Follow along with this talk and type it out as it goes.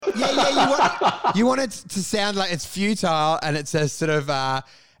You want it to sound like it's futile and it's a sort of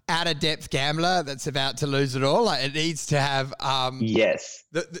out-of-depth gambler that's about to lose it all. Like it needs to have yes,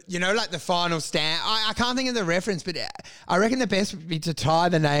 like the final stand. I can't think of the reference, but I reckon the best would be to tie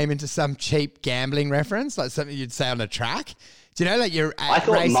the name into some cheap gambling reference, like something you'd say on a track. Do you know, like your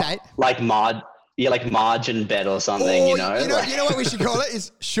race 8? Like margin bet or something, You know what we should call it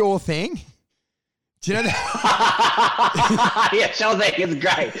is Sure Thing. Do you know that? Yeah, Sure Thing is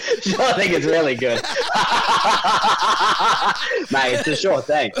great. Sure Thing is really good. Mate, it's a sure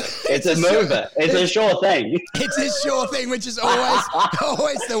thing. It's a mover. It's a sure thing. It's a sure thing, which is always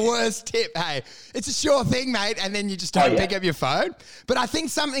the worst tip. Hey, it's a sure thing, mate, and then you just don't pick up your phone. But I think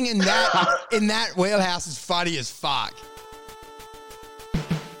something in that wheelhouse is funny as fuck.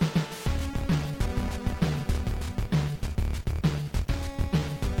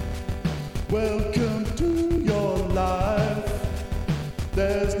 Welcome to your life.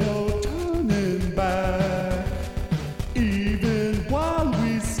 There's no turning back. Even while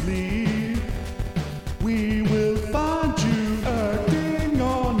we sleep, we will find you acting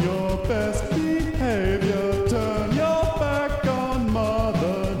on your best behavior. Turn your back on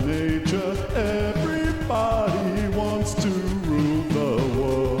Mother Nature. Everybody wants to rule the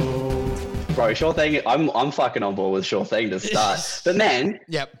world. Bro, Sure Thing, I'm fucking on board with Sure Thing to start. But man,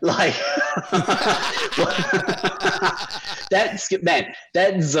 like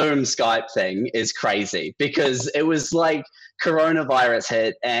that Zoom Skype thing is crazy because it was like coronavirus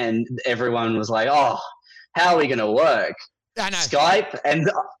hit and everyone was like, oh, how are we going to work? I know. Skype,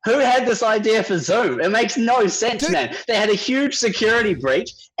 and who had this idea for Zoom? It makes no sense, dude. Man. They had a huge security breach,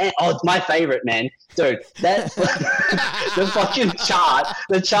 and my favorite, man, dude, that the fucking chart,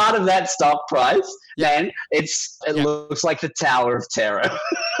 the chart of that stock price, man, it looks like the Tower of Terror.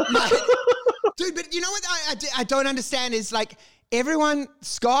 Dude, but you know what I don't understand is like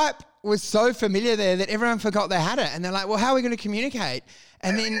Skype was so familiar there that everyone forgot they had it, and they're like, well, how are we going to communicate?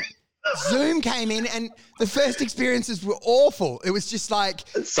 And then Zoom came in and the first experiences were awful. It was just like,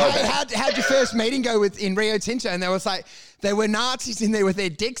 hey, how'd your first meeting go in Rio Tinto? And there was like, there were Nazis in there with their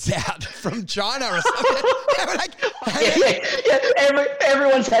dicks out from China or something. They were like,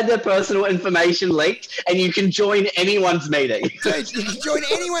 everyone's had their personal information leaked and you can join anyone's meeting. Dude, you can join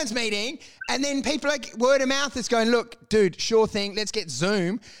anyone's meeting and then people like word of mouth is going, look, dude, Sure Thing, let's get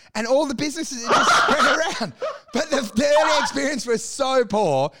Zoom. And all the businesses are just spread around. But the early experience was so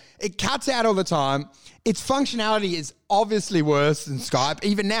poor. It cuts out all the time. Its functionality is obviously worse than Skype.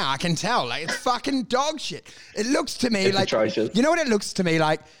 Even now, I can tell. Like, it's fucking dog shit. It looks to me like... atrocious. You know what it looks to me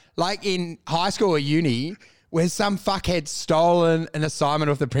like? Like in high school or uni, where some fuckhead stolen an assignment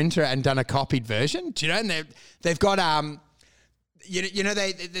off the printer and done a copied version. Do you know? And they've got...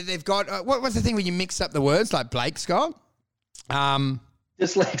 they've got... what was the thing where you mix up the words like Blake Scott?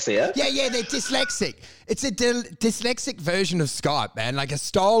 Dyslexia? Yeah, they're dyslexic. It's a dyslexic version of Skype, man. Like a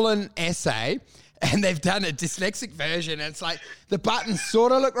stolen essay, and they've done a dyslexic version, and it's like the buttons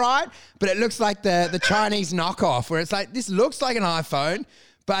sort of look right, but it looks like the Chinese knockoff, where it's like, this looks like an iPhone,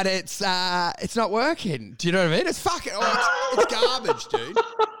 but it's not working. Do you know what I mean? It's fucking... it's garbage, dude.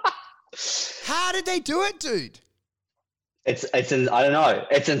 How did they do it, dude? I don't know.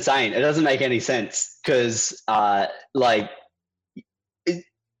 It's insane. It doesn't make any sense because,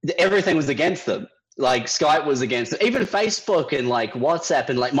 everything was against them. Like Skype was against them. Even Facebook and like WhatsApp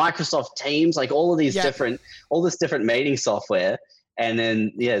and like Microsoft Teams, like all of these all this different meeting software. And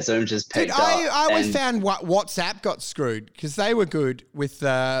then, Zoom just picked up. I always found WhatsApp got screwed because they were good with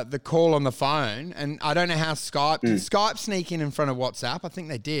the call on the phone. And I don't know how Skype... Did Skype sneak in front of WhatsApp? I think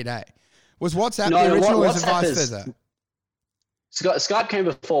they did, eh? Was WhatsApp the original or was it vice versa? Skype came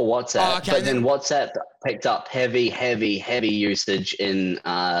before WhatsApp, but then WhatsApp picked up heavy usage in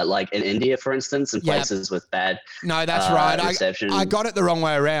in India, for instance, and places with bad No, that's right. reception. I got it the wrong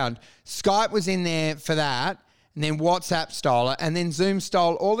way around. Skype was in there for that, and then WhatsApp stole it, and then Zoom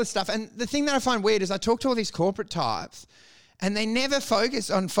stole all this stuff. And the thing that I find weird is I talk to all these corporate types, and they never focus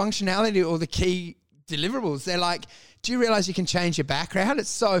on functionality or the key deliverables. They're like, do you realize you can change your background? It's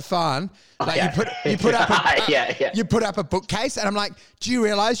so fun. Like you put up a bookcase, and I'm like, do you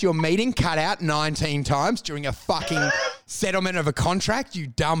realize your meeting cut out 19 times during a fucking settlement of a contract? You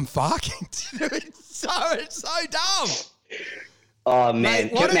dumb fuck. It's so dumb. Oh man,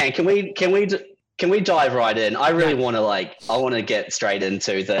 can we dive right in? I really want to get straight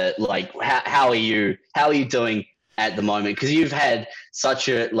into the how are you doing at the moment? Because you've had such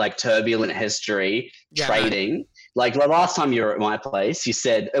a turbulent history trading. Like the last time you were at my place, you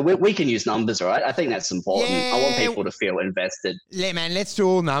said we can use numbers, right? I think that's important. Yeah. I want people to feel invested. Yeah, man, let's do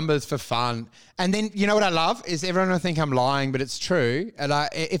all numbers for fun. And then, you know what I love is everyone will think I'm lying, but it's true. And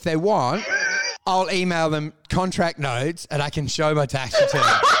if they want, I'll email them contract notes and I can show my tax return.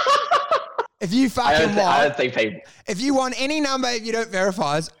 If you fucking I don't think people. if you want any number, if you don't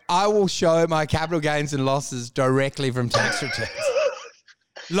verify us, I will show my capital gains and losses directly from tax returns.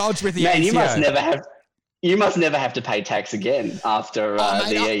 Lodged with the Man, ATO. you must never have to pay tax again after mate,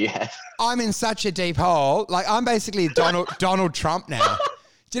 the year you have. I'm in such a deep hole. Like, I'm basically Donald Trump now.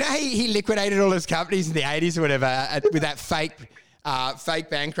 Do you know he liquidated all his companies in the 80s or whatever with that fake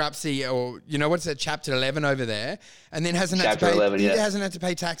bankruptcy, or, you know, what's that, Chapter 11 over there, and then hasn't had to pay 11, yeah. He hasn't had to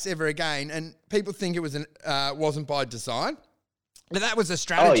pay tax ever again, and people think it was wasn't by design. But that was a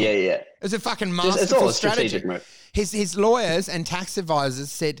strategy. Oh, yeah. It was a fucking It's all masterful a strategy. strategic move. His lawyers and tax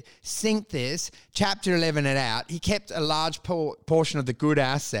advisors said, sink this, Chapter 11 it out. He kept a large portion of the good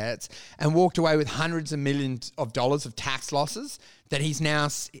assets and walked away with hundreds of millions of dollars of tax losses that he's now,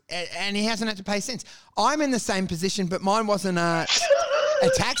 and he hasn't had to pay since. I'm in the same position, but mine wasn't a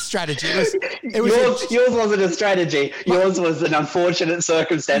tax strategy. Yours wasn't a strategy. Yours was an unfortunate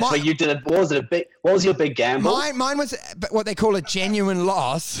circumstance where you did it. What was your big gamble? Mine was what they call a genuine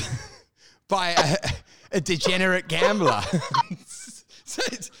loss by a degenerate gambler. So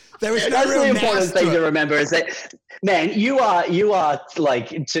there was no That's real the important nous thing to to it. remember is that, man, you are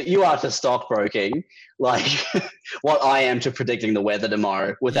to stockbroking like what I am to predicting the weather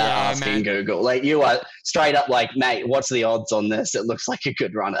tomorrow without asking man. Google. Like, you are straight up like, mate, what's the odds on this? It looks like a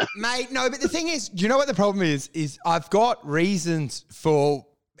good runner. Mate, no, but the thing is, do you know what the problem is? Is I've got reasons for,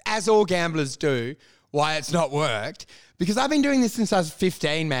 as all gamblers do, why it's not worked. Because I've been doing this since I was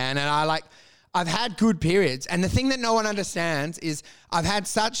 15, man, and I've had good periods. And the thing that no one understands is I've had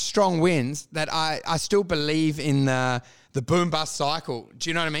such strong wins that I still believe in the boom bust cycle. Do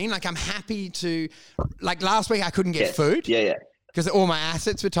you know what I mean? Like, I'm happy to, like, last week I couldn't get food. Yeah. Because all my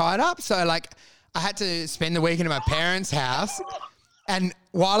assets were tied up. So, like, I had to spend the weekend at my parents' house. And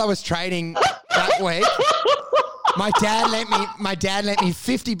while I was trading that week, my dad lent me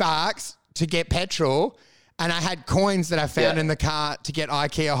 $50 to get petrol. And I had coins that I found in the car to get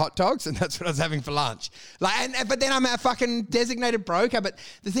IKEA hot dogs, and that's what I was having for lunch. But then I'm a fucking designated broker. But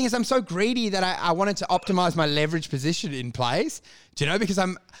the thing is, I'm so greedy that I wanted to optimize my leverage position in place. Do you know? Because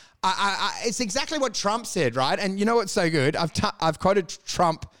it's exactly what Trump said, right? And you know what's so good? I've quoted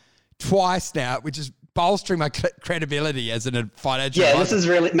Trump twice now, which is bolstering my credibility as a financial advisor. This is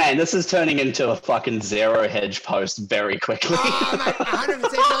really, man, this is turning into a fucking zero hedge post very quickly. Oh, mate,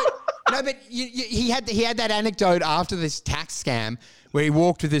 100%. No, but he had that anecdote after this tax scam where he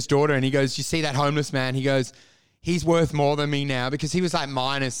walked with his daughter and he goes, you see that homeless man? He goes, he's worth more than me now, because he was like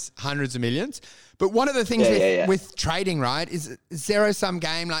minus hundreds of millions. But one of the things with trading, right, is zero-sum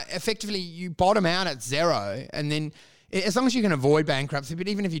game. Like, effectively, you bottom out at zero, and then as long as you can avoid bankruptcy, but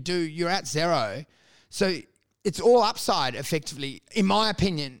even if you do, you're at zero. So it's all upside, effectively, in my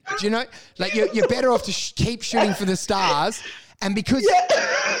opinion. Do you know? Like, you're better off to keep shooting for the stars, and because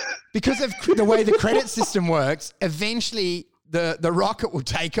of the way the credit system works, eventually the rocket will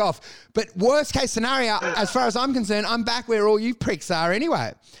take off. But worst case scenario, as far as I'm concerned, I'm back where all you pricks are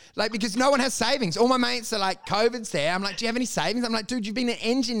anyway. Like, because no one has savings. All my mates are like, COVID's there. I'm like, do you have any savings? I'm like, dude, you've been an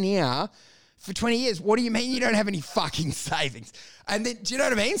engineer for 20 years. What do you mean you don't have any fucking savings? And then, do you know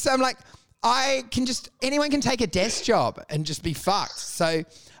what I mean? So I'm like, anyone can take a desk job and just be fucked. So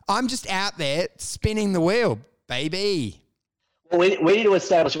I'm just out there spinning the wheel, baby. Well, we need to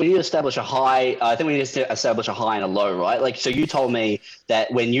establish a high. I think we need to establish a high and a low, right? Like, so you told me that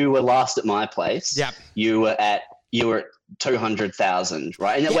when you were last at my place, you were at 200,000,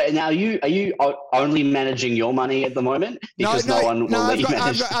 right? And now are you only managing your money at the moment because no one will let you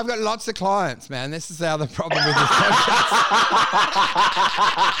manage? I've got lots of clients, man. This is the other problem with this podcast.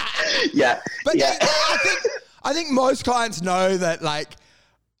 I think most clients know that, like,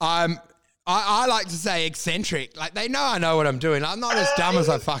 I like to say eccentric. Like, they know I know what I'm doing. I'm not as dumb as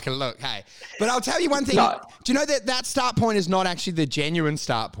I fucking look, hey. But I'll tell you one thing. No. Do you know that start point is not actually the genuine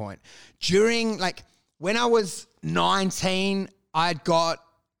start point? During, like, when I was 19, I'd got,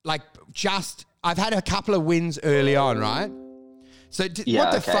 like, I've had a couple of wins early on, right? So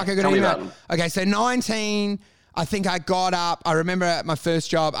what the fuck are you going to do about? Okay, so 19, I think I got up. I remember at my first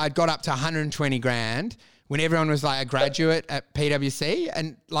job, I'd got up to 120 grand. When everyone was like a graduate at PwC,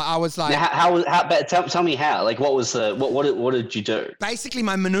 and like I was like, tell me how. Like, what was what did you do? Basically,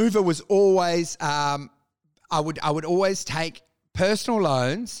 my maneuver was always I would always take personal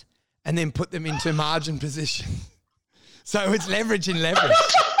loans and then put them into margin position. So it's leverage in leverage.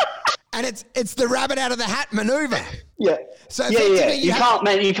 And it's the rabbit out of the hat maneuver. Yeah. So yeah.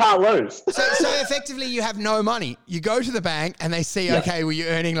 effectively You can't lose. So effectively you have no money. You go to the bank and they see, okay, well, you're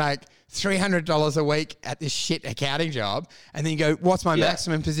earning like $300 a week at this shit accounting job. And then you go, what's my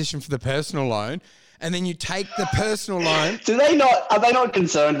maximum position for the personal loan? And then you take the personal loan. Are they not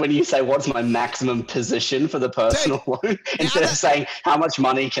concerned when you say, what's my maximum position for the personal loan? Instead of saying, how much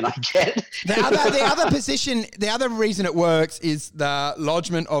money can I get? The other reason it works is the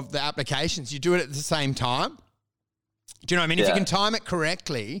lodgement of the applications. You do it at the same time. Do you know what I mean? If you can time it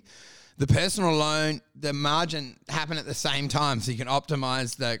correctly, the personal loan, the margin happen at the same time, so you can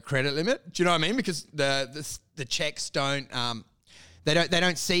optimize the credit limit. Do you know what I mean? Because the checks don't they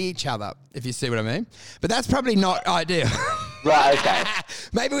don't see each other, if you see what I mean. But that's probably not ideal. Right. Okay.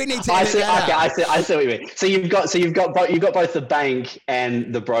 Maybe we need to. I see what you mean. So you've got both the bank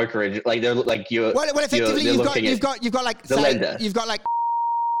and the brokerage. Like they're like you're. Well, effectively, you've got like the lender. You've got like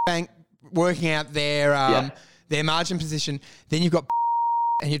bank working out their margin position. Then you've got.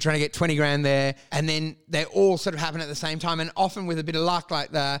 And you're trying to get 20 grand there, and then they all sort of happen at the same time. And often with a bit of luck,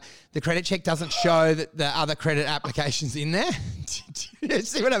 like the credit check doesn't show that the other credit application's in there. Do you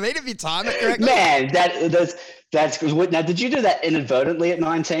see what I mean? If you time it correctly. Man, that's now. Did you do that inadvertently at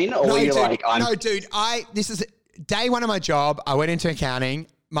 19, or were you like, No, dude. This is day one of my job. I went into accounting.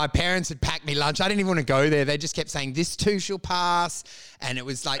 My parents had packed me lunch. I didn't even want to go there. They just kept saying, "This too shall pass," and it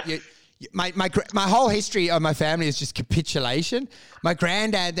was like My whole history of my family is just capitulation. My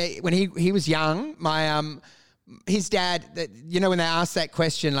granddad, when he was young, his dad, when they asked that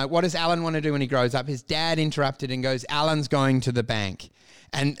question, like, what does Alan want to do when he grows up? His dad interrupted and goes, Alan's going to the bank.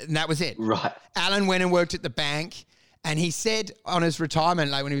 And that was it. Right. Alan went and worked at the bank, and he said on his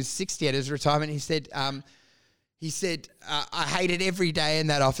retirement, like when he was 60 at his retirement, he said, I hated every day in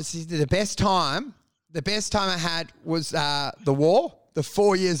that office. He said, the best time I had was the war. The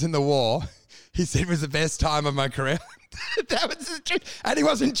 4 years in the war, he said, was the best time of my career. That was the truth. And he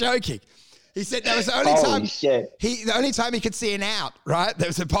wasn't joking. He said that was the only time the only time he could see an out, right? There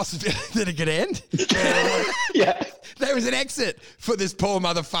was a possibility that it could end. Yeah. There was an exit for this poor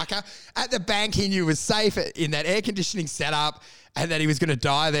motherfucker. At the bank, he knew was safe in that air conditioning setup, and that he was going to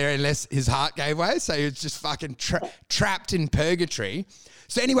die there unless his heart gave way. So he was just fucking trapped in purgatory.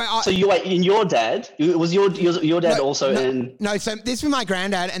 So anyway, in your dad, was your dad in? No, so this was my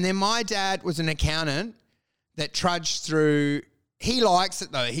granddad, and then my dad was an accountant that trudged through. He likes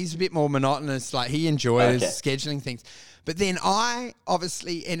it though. He's a bit more monotonous. Like he enjoys scheduling things. But then I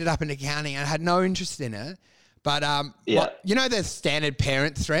obviously ended up in accounting and I had no interest in it. But the standard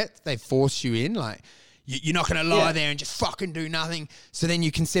parent threat, they force you in, like you're not going to lie there and just fucking do nothing. So then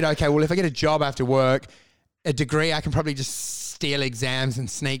you consider, okay, well, if I get a job after work, a degree, I can probably just steal exams and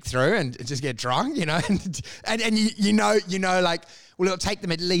sneak through and just get drunk, and like, well, it'll take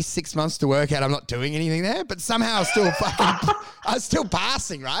them at least 6 months to work out I'm not doing anything there, but somehow I was still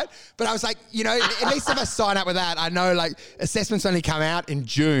passing, right? But I was like, at least if I sign up with that, I know like assessments only come out in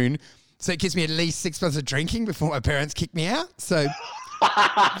June, so it gives me at least 6 months of drinking before my parents kick me out. So this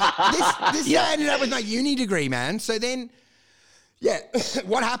year I ended up with my uni degree, man. So then,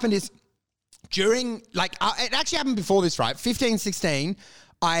 what happened is, during, it actually happened before this, right? 15, 16,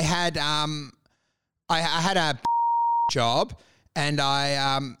 I had a job, and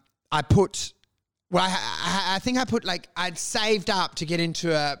I think I put I'd saved up to get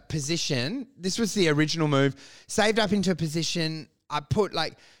into a position. This was the original move. Saved up into a position. I put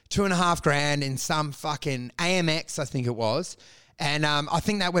like $2,500 in some fucking AMX, I think it was. And I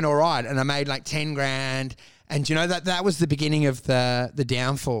think that went all right. And I made like 10 grand. And that was the beginning of the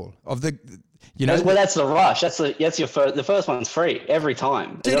downfall of the... that's the rush. The first one's free every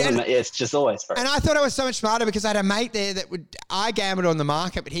time. Dude, it's just always free. And I thought I was so much smarter because I had a mate there I gambled on the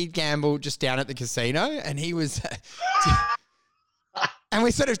market, but he'd gamble just down at the casino, and he was, and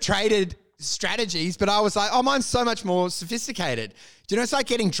we sort of traded strategies, but I was like, oh, mine's so much more sophisticated. It's like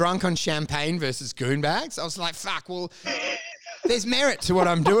getting drunk on champagne versus goon bags. I was like, fuck, well, there's merit to what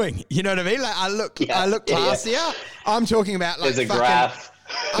I'm doing. You know what I mean? Like I look classier. Yeah. I'm talking about like there's a graph.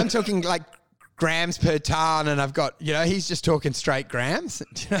 I'm talking like grams per ton, and I've got, he's just talking straight grams.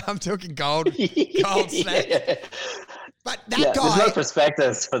 I'm talking gold snacks. But that guy, there's no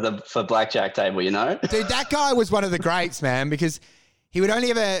prospectus for blackjack table, Dude, that guy was one of the greats, man, because he would only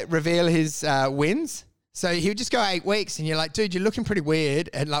ever reveal his wins. So he would just go 8 weeks, and you're like, dude, you're looking pretty weird,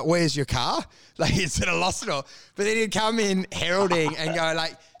 and like, where's your car? Like, he'd sort of lost it all. But then he'd come in heralding and go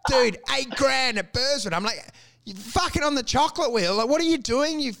like, dude, $8,000 at Burswood. I'm like, you're fucking on the chocolate wheel. Like, what are you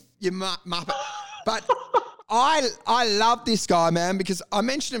doing, you muppet? But I love this guy, man, because I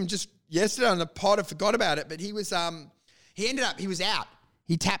mentioned him just yesterday on the pod. I forgot about it, but he was he was out.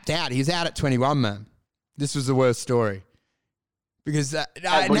 he tapped out. He was out at 21, man. This was the worst story. Because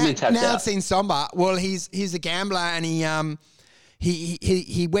What do you mean tapped now out? it's seen somber. Well, he's a gambler, and he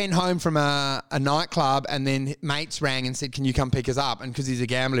went home from a nightclub, and then mates rang and said, "Can you come pick us up?" And because he's a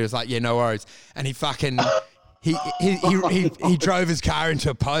gambler, he was like, "Yeah, no worries." And he fucking he drove his car into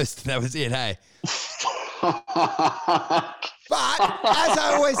a post. That was it. Hey. But as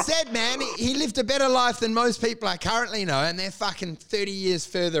I always said, man, he lived a better life than most people I currently know, and they're fucking 30 years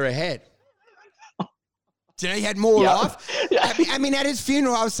further ahead. Do you know, he had more life. Yeah. I mean, at his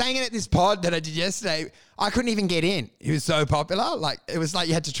funeral, I was saying it at this pod that I did yesterday, I couldn't even get in. He was so popular. Like, it was like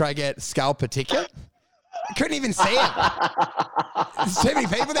you had to try to get a scalper ticket. I couldn't even see him. There's too many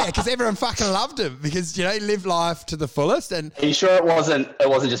people there because everyone fucking loved him because, you know, he lived life to the fullest. And Are you sure it wasn't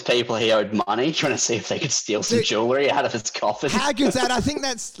just people he owed money trying to see if they could steal some jewelry out of his coffin? how good's that? I think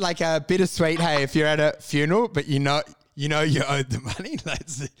that's like a bittersweet, hey, if you're at a funeral, but you know you owed the money.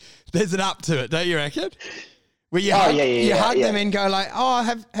 There's an up to it, don't you reckon? Where you hug them and go like, "Oh,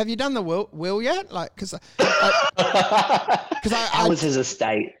 have you done the will yet?" Like, because How was his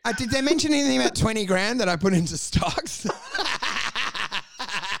estate? did they mention anything about 20 grand that I put into stocks?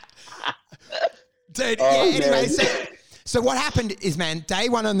 Dude, anyway, so what happened is, man, day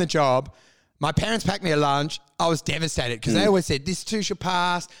one on the job, my parents packed me a lunch. I was devastated because they always said, "This too shall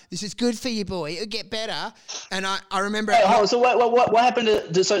pass. This is good for you, boy. It'll get better." And I remember. So what happened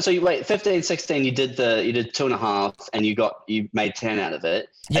to so you wait 15, 16, you did 2.5 and you made 10 out of it.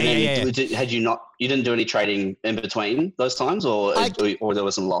 And then you didn't do any trading in between those times or there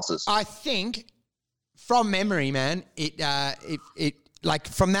were some losses? I think from memory, man, it like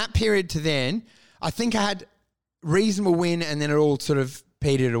from that period to then, I think I had reasonable win and then it all sort of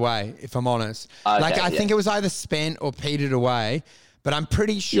petered away, if I'm honest. I think it was either spent or petered away, but I'm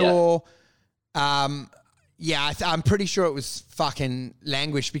pretty sure, I'm pretty sure it was fucking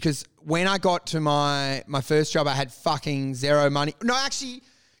languished because when I got to my first job, I had fucking zero money. No, actually,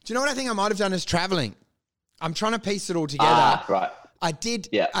 do you know what I think I might have done is traveling. I'm trying to piece it all together. Right. I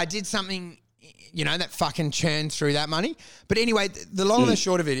did something, you know, that fucking churned through that money. But anyway, the long and the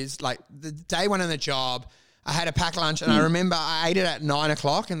short of it is like the day one on the job, I had a packed lunch and I remember I ate it at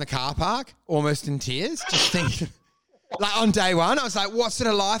 9:00 in the car park, almost in tears, just thinking, like on day one, I was like, what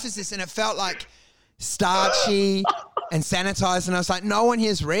sort of life is this? And it felt like starchy and sanitized. And I was like, no one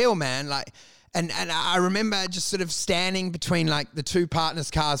here's real, man. Like, and I remember just sort of standing between like the two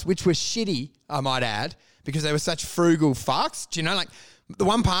partners' cars, which were shitty, I might add, because they were such frugal fucks. Do you know, like the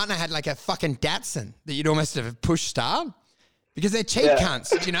one partner had like a fucking Datsun that you'd almost have push start. Because they're cheap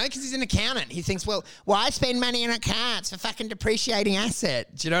cunts, you know, because he's an accountant. He thinks, well, why spend money on a car? It's a fucking depreciating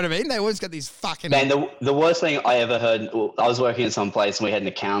asset. Do you know what I mean? They always got these fucking... Man, the worst thing I ever heard, I was working at some place and we had an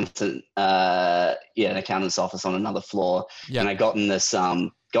accountant, an accountant's office on another floor. Yeah. And I got in this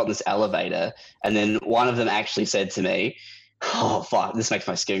elevator and then one of them actually said to me, oh, fuck, this makes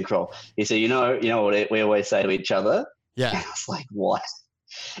my skin crawl. He said, you know what we always say to each other? Yeah. And I was like, what?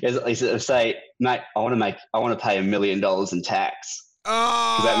 He said, say, mate, I want to pay $1 million in tax.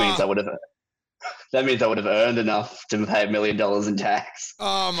 Oh, that means I would have earned enough to pay $1 million in tax.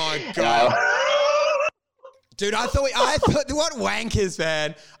 Oh my god, dude! I thought what wankers,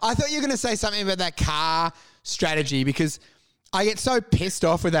 man. I thought you were going to say something about that car strategy because I get so pissed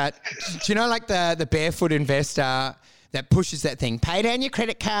off with that. Do you know, like the barefoot investor that pushes that thing? Pay down your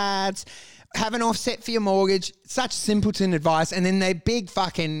credit cards. Have an offset for your mortgage. Such simpleton advice. And then their big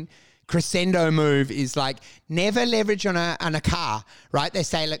fucking crescendo move is like never leverage on a car, right? They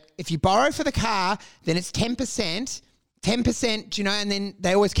say, look, if you borrow for the car, then it's 10%, you know, and then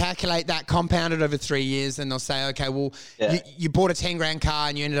they always calculate that compounded over 3 years and they'll say, okay, well, you bought a 10 grand car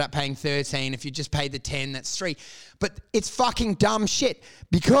and you ended up paying 13. If you just paid the 10, that's 3. But it's fucking dumb shit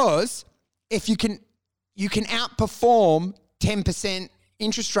because if you can outperform 10%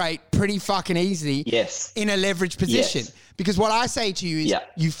 interest rate pretty fucking easy in a leverage position. Yes. Because what I say to you is,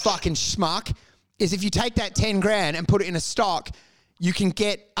 you fucking schmuck, is if you take that 10 grand and put it in a stock, you can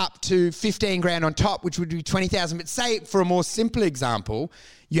get up to 15 grand on top, which would be 20,000. But say for a more simple example,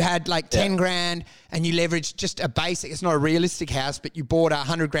 you had like 10 grand and you leveraged just a basic, it's not a realistic house, but you bought a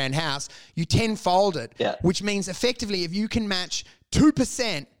 100 grand house, you 10-fold it, which means effectively if you can match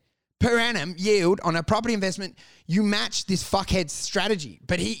 2% per annum yield on a property investment, you match this fuckhead's strategy.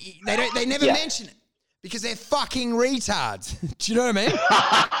 But they never mention it because they're fucking retards. Do you know what I mean?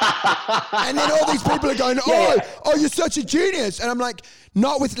 And then all these people are going, oh, you're such a genius. And I'm like,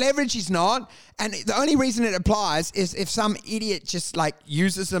 not with leverage, he's not. And the only reason it applies is if some idiot just like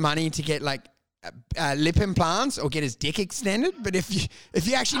uses the money to get like lip implants or get his dick extended. But if you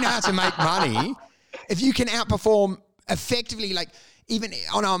actually know how to make money, if you can outperform effectively, like, even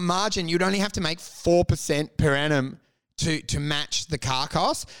on our margin, you'd only have to make 4% per annum to match the car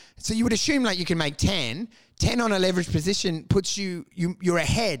cost. So you would assume like you can make 10. 10 on a leveraged position puts you're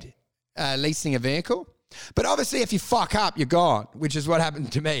ahead leasing a vehicle. But obviously if you fuck up, you're gone, which is what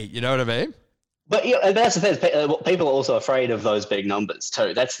happened to me. You know what I mean? But that's the thing. People are also afraid of those big numbers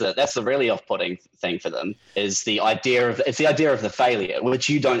too. That's the really off-putting thing for them is the idea of the failure, which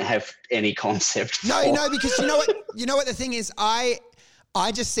you don't have any concept for. No, because you know what the thing is, I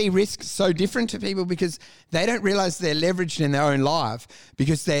just see risk so different to people because they don't realize they're leveraged in their own life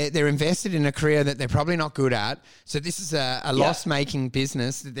because they're invested in a career that they're probably not good at. So this is a loss-making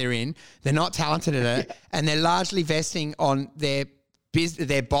business that they're in. They're not talented at it, and they're largely vesting on their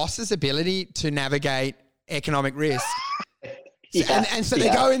boss's ability to navigate economic risk. And so they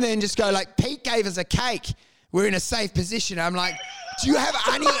go in there and just go like, Pete gave us a cake. We're in a safe position. I'm like, do you have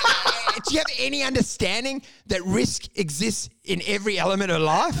any understanding that risk exists in every element of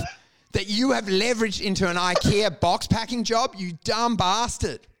life? That you have leveraged into an IKEA box packing job, you dumb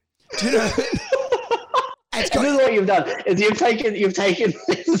bastard. Do you know what I mean? This is what you've done is you've taken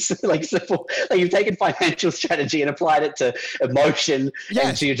like simple, like you've taken financial strategy and applied it to emotion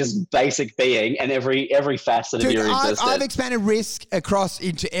and to your just basic being and every facet of your existence. I've expanded risk across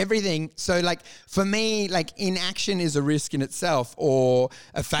into everything. So like for me, like inaction is a risk in itself, or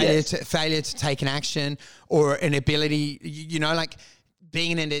a failure to take an action, or an ability, like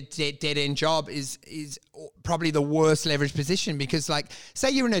being in a dead end job is probably the worst leverage position because like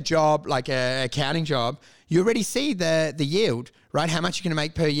say you're in a job like a accounting job, you already see the yield, right? How much you're going to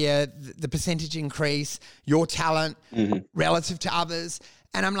make per year, the percentage increase, your talent relative to others.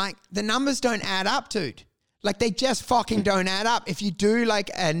 And I'm like, the numbers don't add up, dude. Like they just fucking don't add up. If you do like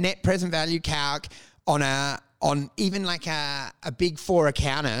a net present value calc on even like a big four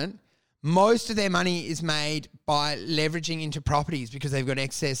accountant, most of their money is made by leveraging into properties because they've got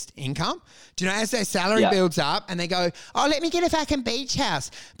excess income. Do you know, as their salary builds up and they go, oh, let me get a fucking beach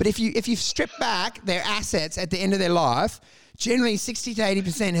house. But if you strip back their assets at the end of their life, generally 60 to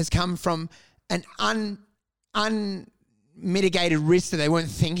 80% has come from an unmitigated risk that they weren't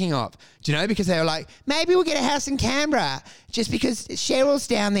thinking of. Do you know? Because they were like, maybe we'll get a house in Canberra just because Cheryl's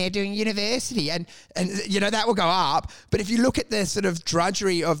down there doing university and that will go up. But if you look at the sort of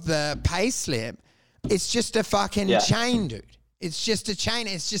drudgery of the pay slip, it's just a fucking chain, dude. It's just a chain.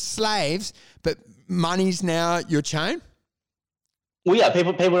 It's just slaves, but money's now your chain. Well, yeah,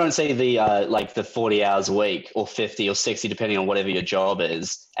 people don't see the like the 40 hours a week or 50 or 60, depending on whatever your job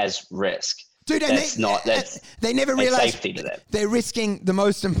is, as risk. Dude, they never realize safety to them. They're risking the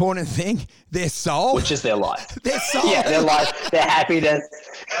most important thing, their soul. Which is their life. Their soul. Yeah, their life, their happiness.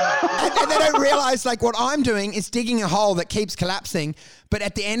 and they don't realize like what I'm doing is digging a hole that keeps collapsing, but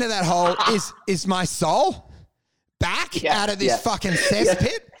at the end of that hole is my soul back out of this fucking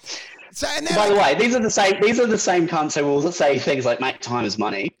cesspit. So, and by the way, these are the same cunts who will say things like, mate, time is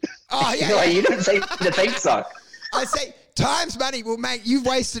money. Oh, yeah. Like, you don't seem to think so. I say, time's money. Well, mate, you've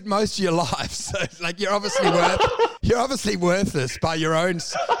wasted most of your life. So, like, you're obviously worthless by your own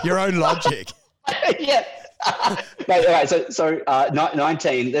logic. Yeah. Right, all right. So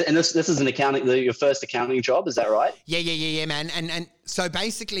 19, and this is an accounting, your first accounting job, is that right? Yeah, man. And so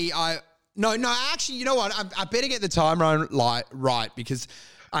basically, actually, you know what? I better get the time right because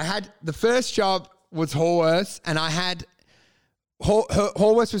I had the first job was Hallworth, and I had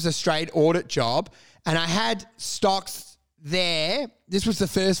Hallworth was a straight audit job, and I had stocks there. This was the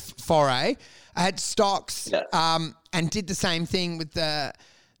first foray. I had stocks, and did the same thing with the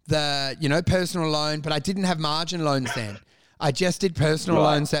personal loan, but I didn't have margin loans then. I just did personal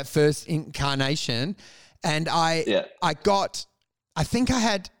loans that first incarnation, and I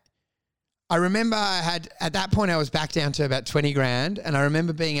remember I had, at that point I was back down to about 20 grand, and I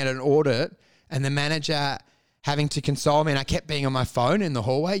remember being at an audit and the manager having to console me, and I kept being on my phone in the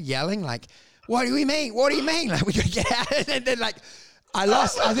hallway yelling like, what do you mean? What do you mean? Like, we got to get out. And then like, I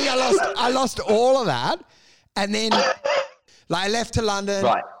lost all of that. And then like I left to London.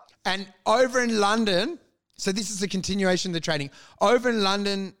 Right. And over in London, so this is a continuation of the trading. Over in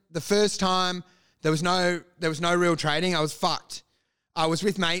London, the first time there was no real trading. I was fucked. I was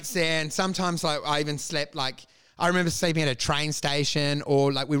with mates there, and sometimes like I even slept like, I remember sleeping at a train station,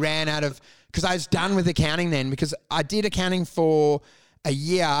 or like we ran out of, because I was done with accounting then, because I did accounting for a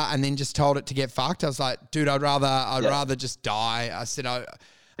year and then just told it to get fucked. I was like, dude, I'd rather just die. I said,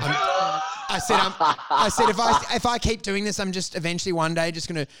 if I keep doing this, I'm just eventually one day just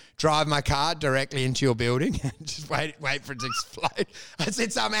going to drive my car directly into your building and just wait for it to explode. I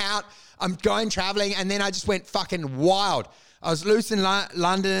said, so I'm out. I'm going traveling, and then I just went fucking wild. I was loose in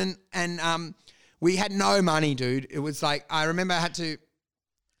London, and we had no money, dude. It was like, I remember I had to,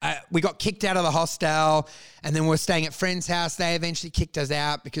 we got kicked out of the hostel and then we were staying at friends' house. They eventually kicked us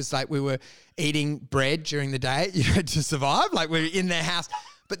out because like we were eating bread during the day, to survive. Like we were in their house.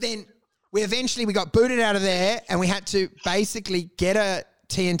 But then we got booted out of there and we had to basically get a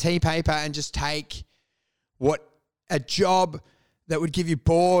TNT paper and just take a job that would give you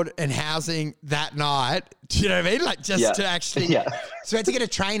board and housing that night. Do you know what I mean? Like just to actually, so we had to get a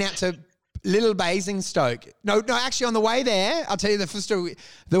train out to Little Basingstoke. No, actually on the way there, I'll tell you the first story.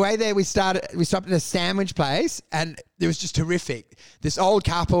 The way there we stopped at a sandwich place and it was just horrific. This old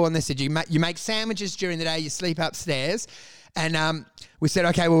couple and they said, you make sandwiches during the day, you sleep upstairs. And we said,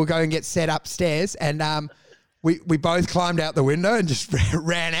 okay, well, we'll go and get set upstairs. And we both climbed out the window and just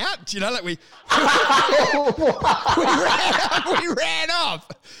ran out. Do you know, like we ran off.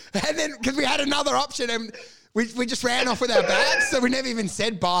 And then, because we had another option and we just ran off with our bags, so we never even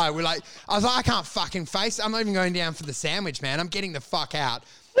said bye. I was like, I can't fucking face it. I'm not even going down for the sandwich, man. I'm getting the fuck out.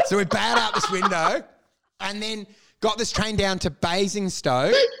 So we bailed out this window and then got this train down to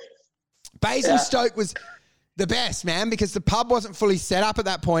Basingstoke. Basingstoke was the best, man, because the pub wasn't fully set up at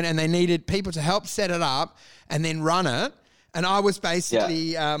that point and they needed people to help set it up and then run it. And I was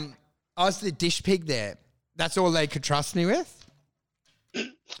basically, I was the dish pig there. That's all they could trust me with.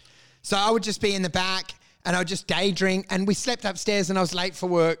 So I would just be in the back and I would just day drink. And we slept upstairs and I was late for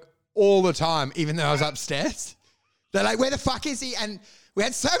work all the time, even though I was upstairs. They're like, where the fuck is he? And we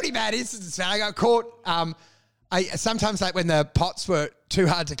had so many bad incidents, man. I got caught. I sometimes, like when the pots were too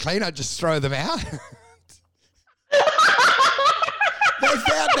hard to clean, I'd just throw them out.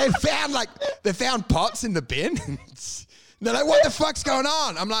 They found pots in the bin. They're like, what the fuck's going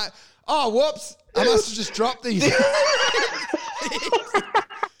on? I'm like, oh, whoops. I must have just dropped these.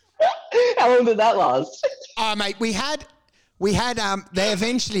 How long did that last? Oh, mate, we had, they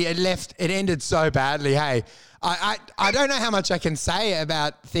eventually, it ended so badly. Hey, I don't know how much I can say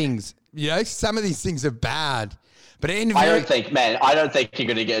about things. You know, some of these things are bad. But it ended I don't think you're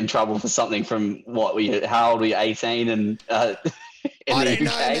going to get in trouble for something from how old were you, 18? And I don't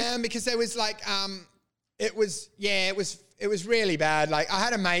know, man, because there was like, it was really bad. Like I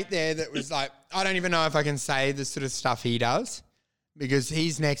had a mate there that was like, I don't even know if I can say the sort of stuff he does because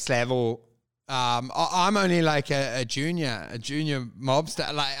he's next level. I'm only like a junior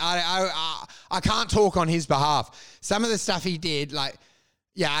mobster. Like I can't talk on his behalf. Some of the stuff he did, like,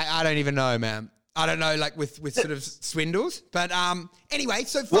 I don't even know, man. I don't know, like with sort of swindles. But anyway,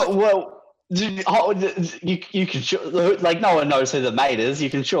 so you can like no one knows who the mate is. You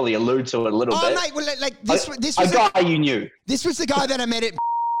can surely allude to it a little bit. Oh, mate, well, like this was a guy you knew. This was the guy that I met at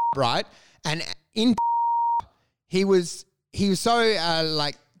right, and in he was so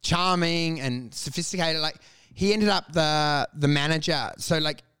like charming and sophisticated. Like he ended up the manager. So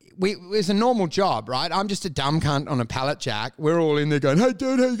like. It was a normal job, right? I'm just a dumb cunt on a pallet jack. We're all in there going, hey,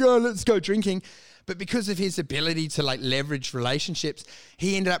 dude, how you going? Let's go drinking. But because of his ability to like leverage relationships,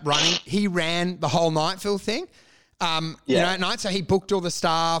 he ended up he ran the whole Nightville thing, you know, at night. So he booked all the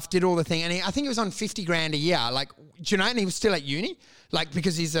staff, did all the thing. And I think he was on 50 grand a year. Like, do you know, and he was still at uni, like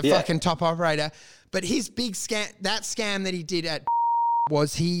because he's a fucking top operator. But his big scam, that scam that he did at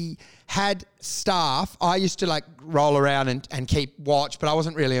was he had staff. I used to like roll around and keep watch, but I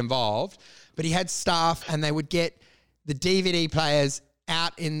wasn't really involved. But he had staff and they would get the DVD players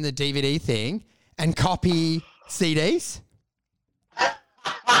out in the DVD thing and copy CDs.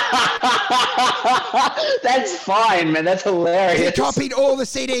 That's fine, man. That's hilarious. He copied all the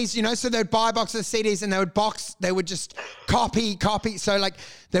CDs, you know, so they'd buy a box of CDs and they would just copy. So like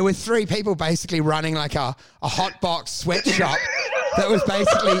there were 3 people basically running like a hot box sweatshop that was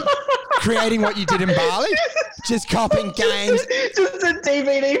basically creating what you did in Bali, just copying games. Just a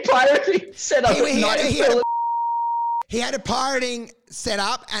DVD pirating set up. He had a pirating set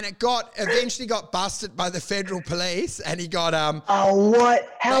up and it eventually got busted by the federal police and he got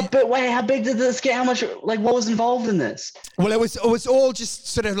what? How big did this get? How much, like, what was involved in this? Well, it was all just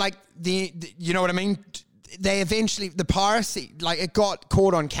sort of like the you know what I mean? They eventually, the piracy, like it got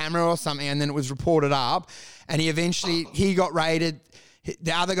caught on camera or something and then it was reported up and he got raided,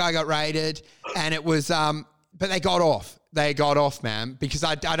 the other guy got raided and it was, but they got off. They got off, man, because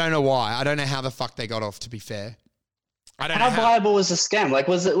I don't know why. I don't know how the fuck they got off, to be fair. How viable was the scam? Like,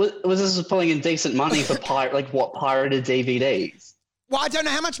 was this pulling in decent money for pirated DVDs? Well, I don't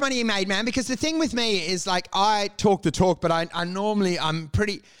know how much money he made, man, because the thing with me is like I talk the talk, but I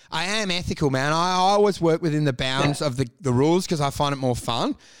am ethical, man. I always work within the bounds of the rules because I find it more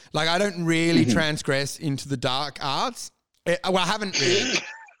fun. Like I don't really transgress into the dark arts. Well, I haven't really.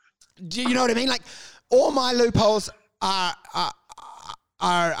 Do you know what I mean? Like all my loopholes are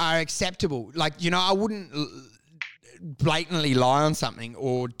are acceptable. Like, you know, I wouldn't blatantly lie on something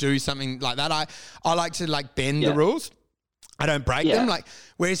or do something like that. I like to like bend the rules. I don't break them. Like,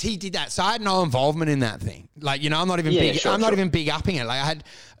 whereas he did that. So I had no involvement in that thing. Like, you know, I'm not even not even big upping it. Like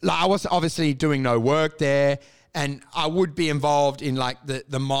I was obviously doing no work there, and I would be involved in like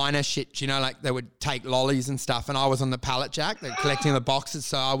the minor shit, you know, like they would take lollies and stuff, and I was on the pallet jack, like collecting the boxes,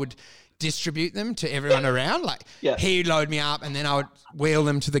 so I would distribute them to everyone around. Like he'd load me up, and then I would wheel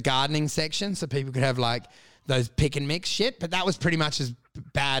them to the gardening section so people could have like those pick and mix shit. But that was pretty much as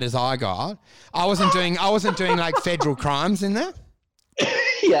bad as I got. I wasn't doing like federal crimes in there.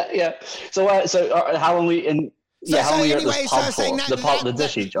 Yeah. So how long we in? Yeah, how long were you at this pub for? The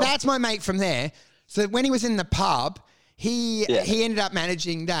dishy job. That's my mate from there. So when he was in the pub, he ended up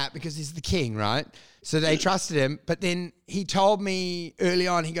managing that because he's the king, right? So they trusted him. But then he told me early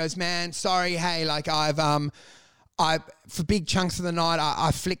on, he goes, "Man, sorry, hey, like I for big chunks of the night,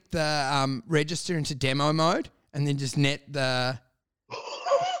 I flicked the register into demo mode and then just net the."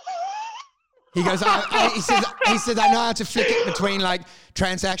 He goes, he says, I know how to flick it between like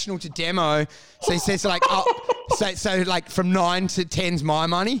transactional to demo. So he says like, so like from 9 to 10's my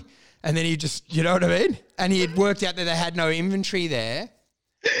money. And then he just, you know what I mean? And he had worked out that they had no inventory there.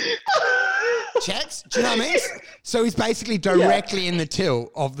 Checks? Do you know what I mean? So he's basically directly in the till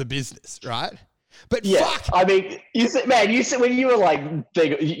of the business, right? But fuck. I mean, you said when you were like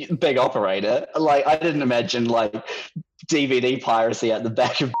big operator, like I didn't imagine like DVD piracy at the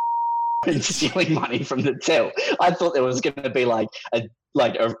back of and stealing money from the till. I thought there was going to be like an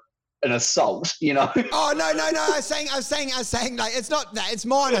assault, you know? Oh no! I was saying like it's not that. It's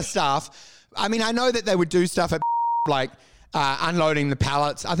minor stuff. I mean, I know that they would do stuff at like unloading the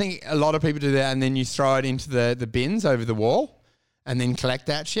pallets. I think a lot of people do that, and then you throw it into the bins over the wall, and then collect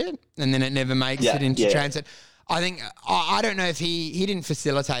that shit, and then it never makes it into transit. I think I don't know if he didn't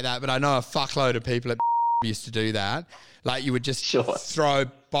facilitate that, but I know a fuckload of people at used to do that. Like you would just throw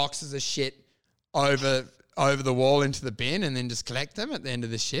boxes of shit over the wall into the bin and then just collect them at the end of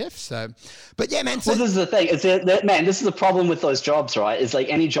the shift. So, but yeah, man. Well, this is the thing. This is the problem with those jobs, right? It's like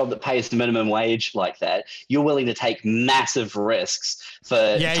any job that pays the minimum wage like that, you're willing to take massive risks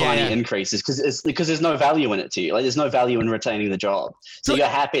for tiny increases because there's no value in it to you. Like there's no value in retaining the job. So you're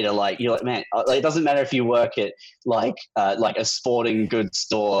happy to you're like, man, like, it doesn't matter if you work at like a sporting goods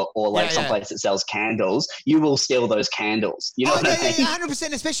store or like someplace that sells candles, you will steal those candles. You know what I mean?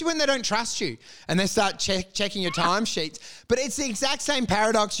 100%, especially when they don't trust you and they start checking your timesheets. But it's the exact same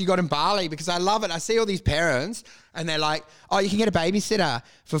paradox you got in Bali because I love it. I see all these parents and they're like, oh, you can get a babysitter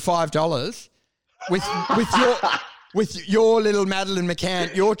for $5 with your little Madeleine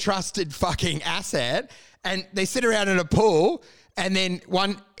McCann, your trusted fucking asset. And they sit around in a pool and then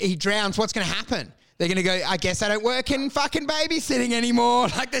he drowns. What's going to happen? They're going to go, I guess I don't work in fucking babysitting anymore.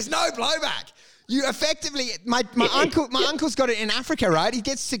 Like there's no blowback. You effectively, my uncle's got it in Africa, right? He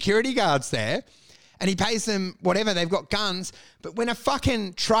gets security guards there and he pays them whatever. They've got guns. But when a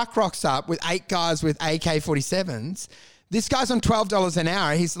fucking truck rocks up with 8 guys with AK-47s, this guy's on $12 an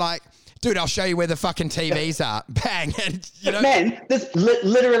hour. He's like, dude, I'll show you where the fucking TVs are. Bang. Man, this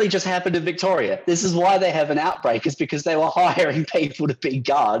literally just happened in Victoria. This is why they have an outbreak, is because they were hiring people to be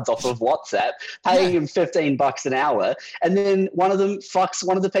guards off of WhatsApp, paying them $15 an hour, and then one of them fucks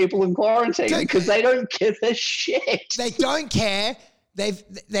one of the people in quarantine because they don't give a shit. They don't care.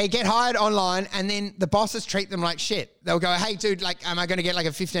 They get hired online and then the bosses treat them like shit. They'll go, hey, dude, like, am I going to get like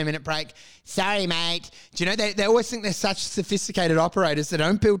a 15-minute break? Sorry, mate. Do you know, they always think they're such sophisticated operators. They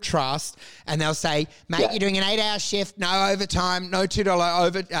don't build trust. And they'll say, mate, you're doing an 8-hour shift, no overtime, no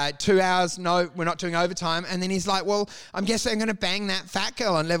 $2 2 hours, no, we're not doing overtime. And then he's like, well, I'm guessing I'm going to bang that fat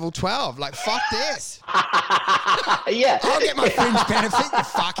girl on level 12. Like, fuck this. I'll get my fringe benefit, you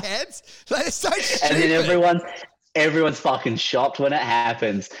fuckheads. Like, it's so stupid. And then everyone's fucking shocked when it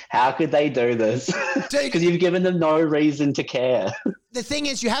happens. How could they do this? Because you've given them no reason to care. The thing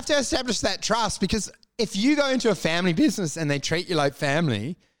is, you have to establish that trust, because if you go into a family business and they treat you like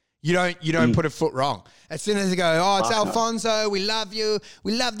family, you don't put a foot wrong. As soon as they go, oh, it's Alfonso, we love you,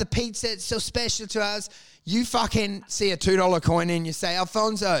 we love the pizza, it's so special to us. You fucking see a $2 coin and you say,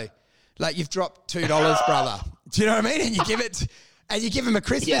 Alfonso, like you've dropped $2, brother. Do you know what I mean? And you give it, and you give him a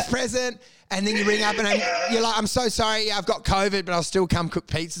Christmas present. And then you ring up and you're like, I'm so sorry, I've got COVID, but I'll still come cook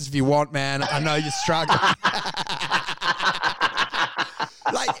pizzas if you want, man. I know you're struggling.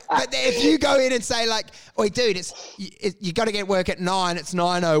 But if you go in and say like, oi, dude, you got to get work at 9, it's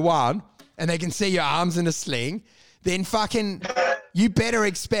 9:01, and they can see your arms in a sling, then fucking, you better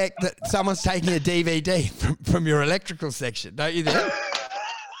expect that someone's taking a DVD from your electrical section, don't you then?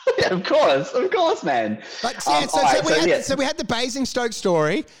 Yeah, of course, man. But yeah, so we had the Basingstoke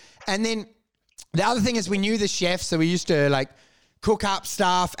story, and then the other thing is we knew the chef, so we used to like cook up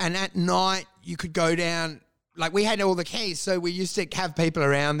stuff, and at night you could go down. Like we had all the keys, so we used to have people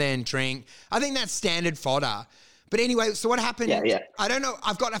around there and drink. I think that's standard fodder. But anyway, so what happened? Yeah. I don't know.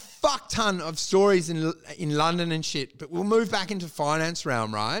 I've got a fuck ton of stories in London and shit, but we'll move back into finance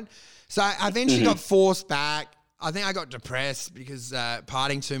realm, right? So I eventually got forced back. I think I got depressed because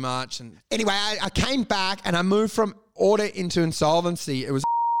partying too much. And anyway, I came back and I moved from audit into insolvency. It was,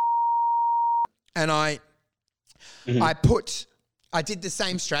 and I did the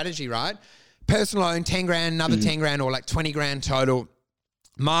same strategy, right? Personal loan, 10 grand, another 10 grand, or like 20 grand total,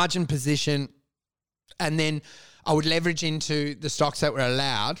 margin position. And then I would leverage into the stocks that were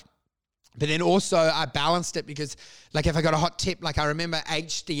allowed. But then also I balanced it because like if I got a hot tip, like I remember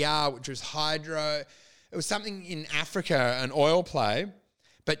HDR, which was hydro, it was something in Africa, an oil play.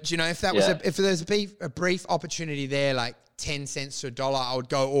 But you know, if that was if there's a brief opportunity there, like 10 cents to a dollar, I would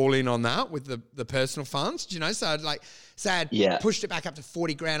go all in on that with the personal funds. You know, so I'd like say I'd pushed it back up to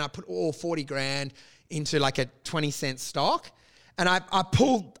 40 grand. I put all 40 grand into like a 20-cent stock, and I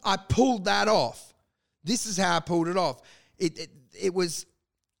pulled that off. This is how I pulled it off. It was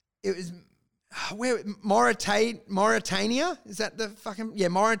where Mauritania, is that the fucking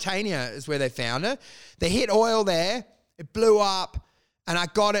Mauritania is where they found it. They hit oil there, it blew up, and I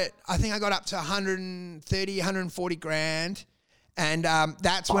think I got up to 130, 140 grand, and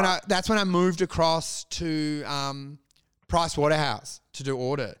that's when I moved across to Price Waterhouse to do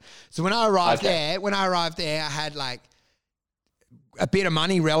audit. So when I arrived there, I had like a bit of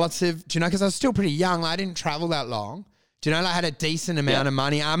money relative, do you know, because I was still pretty young. I didn't travel that long. Do you know, I had a decent amount of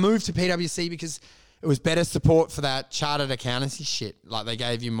money. I moved to PwC because it was better support for that chartered accountancy shit. Like they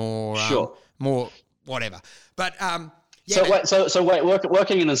gave you more, more whatever. But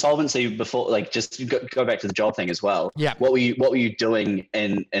working in insolvency before, like just go back to the job thing as well. Yeah. What were you doing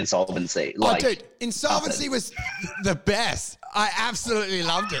in insolvency? Like, dude, insolvency was the best. I absolutely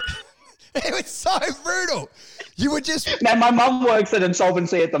loved it. It was so brutal. You would just... Man, my mum works at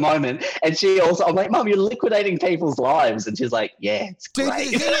insolvency at the moment, and she also... I'm like, Mum, you're liquidating people's lives. And she's like, yeah, it's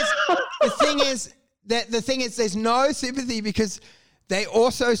great. Dude, the thing is, there's no sympathy because they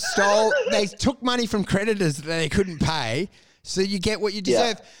also they took money from creditors that they couldn't pay, so you get what you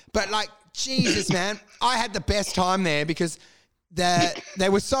deserve. Yeah. But like, Jesus, man, I had the best time there because they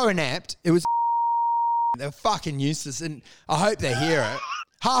were so inept. It was... They were fucking useless, and I hope they hear it.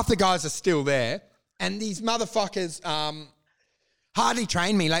 Half the guys are still there, and these motherfuckers hardly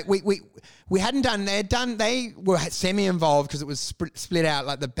trained me. Like we hadn't done. They were semi-involved because it was split out,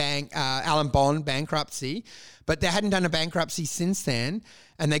 like the bank, Alan Bond bankruptcy, but they hadn't done a bankruptcy since then.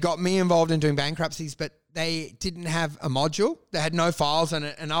 And they got me involved in doing bankruptcies, but they didn't have a module. They had no files on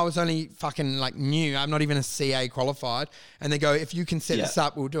it, and I was only fucking like new. I'm not even a CA qualified. And they go, if you can set this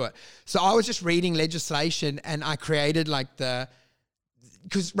up, we'll do it. So I was just reading legislation, and I created like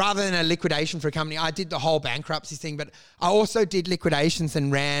because rather than a liquidation for a company, I did the whole bankruptcy thing, but I also did liquidations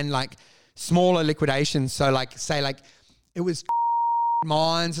and ran like smaller liquidations. So like, say like it was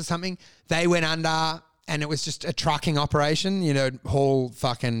mines or something, they went under and it was just a trucking operation, you know, haul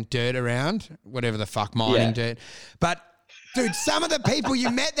fucking dirt around, whatever the fuck, mining dirt. But dude, some of the people you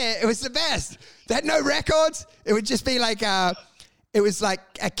met there, it was the best. They had no records. It would just be like, it was like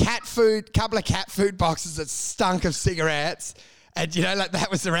couple of cat food boxes that stunk of cigarettes. And, you know, like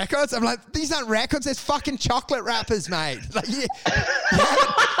that was the records. I'm like, these aren't records. There's fucking chocolate wrappers, mate. Like,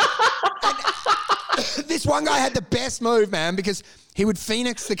 this one guy had the best move, man, because he would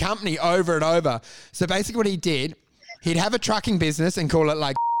Phoenix the company over and over. So basically what he did, he'd have a trucking business and call it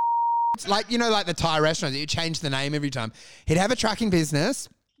like, you know, like the Thai restaurant that you change the name every time. He'd have a trucking business.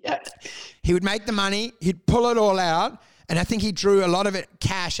 Yeah. He would make the money. He'd pull it all out. And I think he drew a lot of it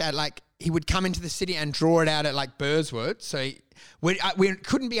cash at like, he would come into the city and draw it out at like Burswood. So we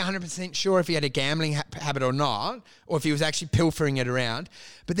couldn't be 100% sure if he had a gambling habit or not, or if he was actually pilfering it around.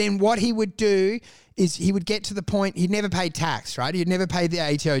 But then what he would do is he would get to the point, he'd never pay tax, right? He'd never pay the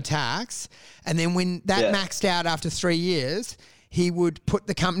ATO tax. And then when that maxed out after 3 years, he would put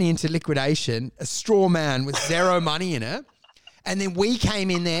the company into liquidation, a straw man with zero money in it. And then we came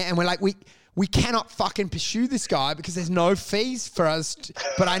in there and we're like, we cannot fucking pursue this guy because there's no fees for us.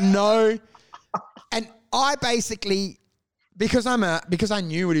 But I know, and I basically, because I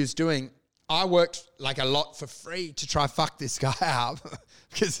knew what he was doing, I worked like a lot for free to try fuck this guy up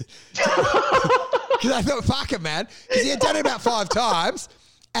because I thought, fuck him, man, because he had done it about 5 times.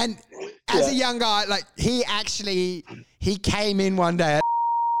 And as a young guy, like he came in one day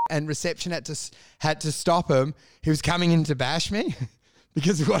and reception had to stop him. He was coming in to bash me.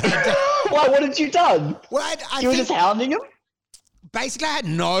 Because what I did, Why? What had you done? well, I You were think just hounding him? basically I had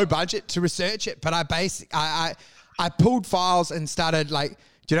no budget to research it, but I pulled files and started like,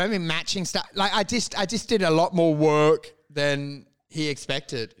 do you know what I mean? Matching stuff. Like I just did a lot more work than he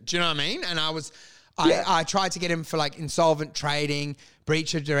expected. Do you know what I mean? And I tried to get him for like insolvent trading,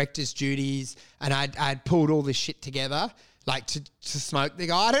 breach of director's duties, and I'd pulled all this shit together, like to smoke the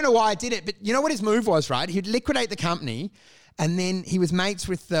guy. I don't know why I did it, but you know what his move was, right? He'd liquidate the company, and then he was mates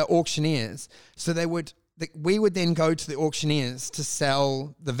with the auctioneers. So we would then go to the auctioneers to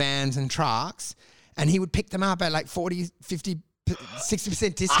sell the vans and trucks, and he would pick them up at like 40, 50,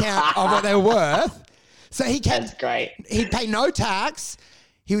 60% discount of what they were worth. So That's great. He'd pay no tax.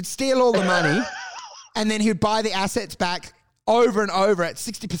 He would steal all the money, and then he would buy the assets back over and over at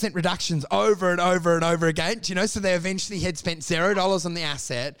 60% reductions over and over and over again. Do you know? So they eventually had spent $0 on the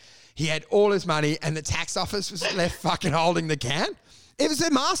asset. He had all his money, and the tax office was left fucking holding the can. It was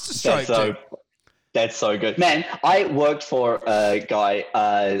a masterstroke. That's so good, man. I worked for a guy.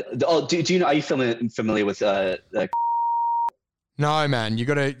 Do you know? Are you familiar with No, man, you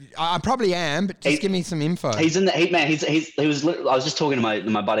got to. I probably am, but just give me some info. He's in the he was. I was just talking to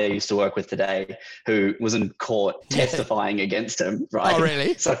my buddy I used to work with today, who was in court testifying against him. Right? Oh,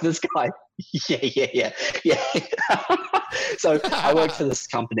 really? So this guy, yeah. So I worked for this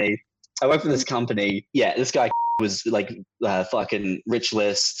company. Yeah, this guy was like fucking rich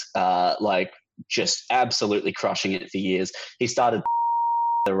list, like just absolutely crushing it for years. He started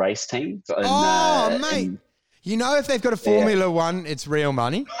the race team. Mate. You know, if they've got a Formula One, it's real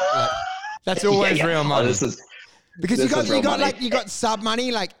money. Like, that's always real money. Because you got sub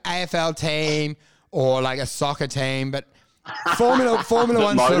money like AFL team or like a soccer team, but Formula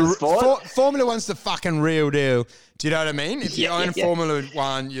One's the fucking real deal. Do you know what I mean? If you own Formula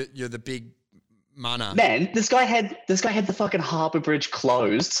One, you're the big mana. Man, this guy had the fucking Harbour Bridge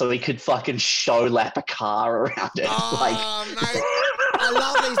closed so he could fucking show lap a car around it. Mate, I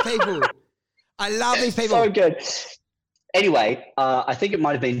love these people. So good. Anyway, I think it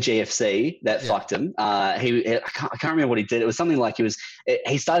might have been GFC that fucked him. I can't remember what he did. It was something like he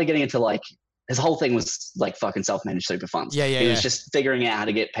started getting into like, his whole thing was like fucking self-managed super funds. He was just figuring out how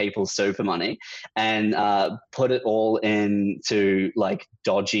to get people's super money and put it all into like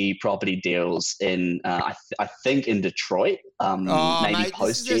dodgy property deals in, I think in Detroit, maybe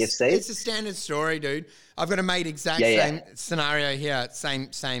post GFC. It's a standard story, dude. I've got a mate same scenario here,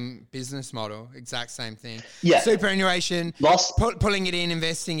 same business model, exact same thing. Yeah. Superannuation, pulling it in,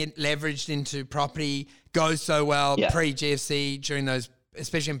 investing it, leveraged into property, goes so well pre-GFC during those,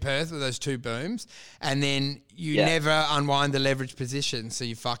 especially in Perth with those two booms, and then you never unwind the leverage position, so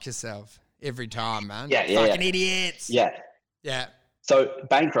you fuck yourself every time, man. Fucking idiots. Yeah. So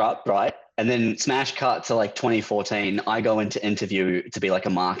bankrupt, right? And then smash cut to like 2014. I go into interview to be like a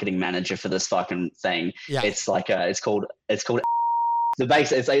marketing manager for this fucking thing. Yeah. It's like it's called the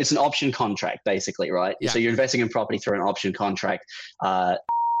base. It's an option contract basically, right? Yeah. So you're investing in property through an option contract.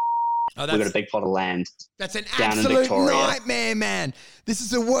 We've got a big plot of land. That's an absolute nightmare, man. This is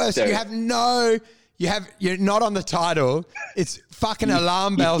the worst. Dude. You're not on the title. It's fucking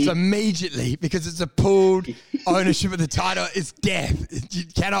alarm bells immediately because it's a pooled ownership of the title. It's death. You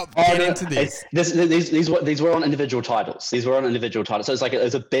cannot get into this. These were on individual titles. So it's like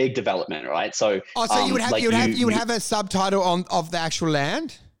it's a big development, right? So you would have a subtitle of the actual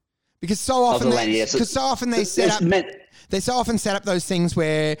land, because so often they set up. They so often set up those things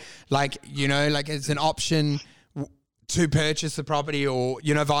where, like, you know, like it's an option to purchase the property, or,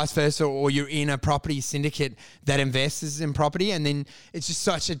 you know, vice versa, or you're in a property syndicate that invests in property, and then it's just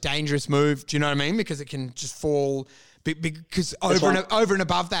such a dangerous move. Do you know what I mean? Because it can just fall, because over and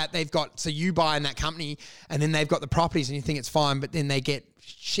above that, they've got, so you buy in that company, and then they've got the properties, and you think it's fine, but then they get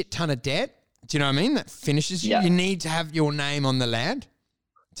shit ton of debt. Do you know what I mean? That finishes you. Yeah. You need to have your name on the land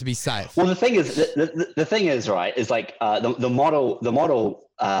to be safe. Well, the thing is, right, is like the model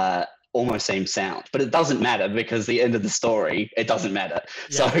almost seems sound, but it doesn't matter, because the end of the story, it doesn't matter.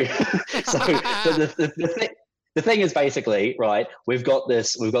 Yeah. So the thing is basically, right, we've got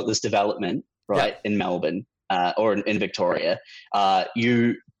this development, right, in Melbourne or in Victoria.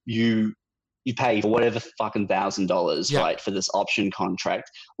 You pay for whatever fucking $1,000, right, for this option contract,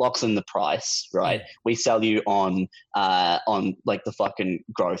 locks in the price, right? We sell you on like the fucking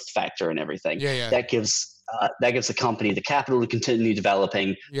growth factor and everything. That gives the company the capital to continue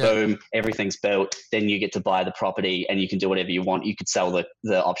developing. Boom, everything's built. Then you get to buy the property, and you can do whatever you want. You could sell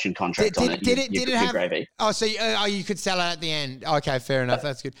the option contract on it. Did it have gravy? Oh, so you could sell it at the end. Okay, fair enough.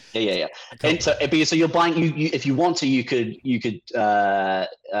 That's good. Yeah. Cool. And so you're buying. You if you want to, you could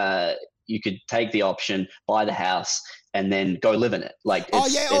take the option, buy the house, and then go live in it. Like,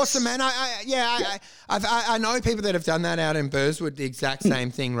 awesome, man. I know people that have done that out in Burswood, the exact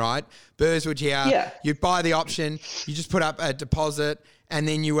same thing, right? Burswood here, you buy the option, you just put up a deposit, and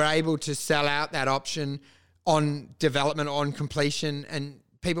then you were able to sell out that option on development, on completion, and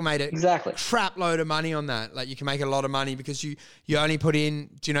people made a crap load of money on that. Like, you can make a lot of money because you only put in,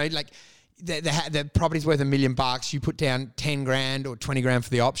 do you know, like the property's worth $1 million. You put down 10 grand or 20 grand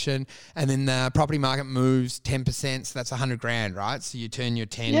for the option, and then the property market moves 10%. So that's 100 grand, right? So you turn your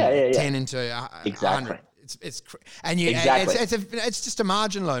 10 into 100. It's just a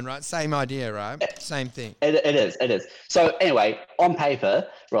margin loan, right? Same idea, right? Same thing. It is. So anyway, on paper,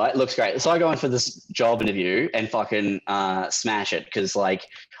 right, looks great. So I go in for this job interview and fucking smash it, because like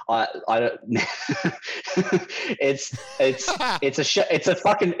I don't. it's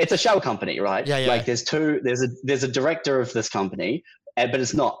a shell company, right? Yeah. Like there's a director of this company, but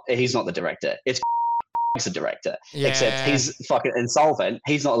he's not the director. It's a director, except he's fucking insolvent.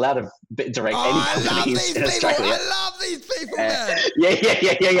 He's not allowed to direct any companies in Australia. I love these people, man.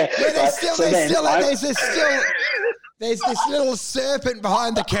 Yeah. There's this little serpent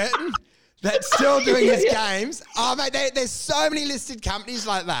behind the curtain that's still doing his games. Oh, mate, there's so many listed companies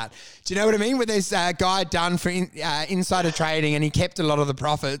like that. Do you know what I mean? Where there's a guy done for insider trading, and he kept a lot of the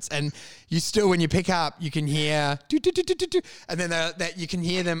profits, and you still, when you pick up, you can hear, and then that you can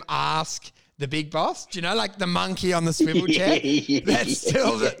hear them ask the big boss. Do you know, like the monkey on the swivel chair? That's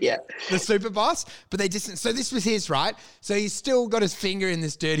still the super boss. But they just, so this was his, right? So he's still got his finger in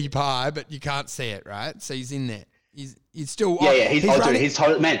this dirty pie, but you can't see it, right? So he's in there. He's still he's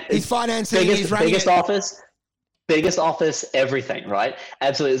totally, man. He's financing. Biggest office, everything, right?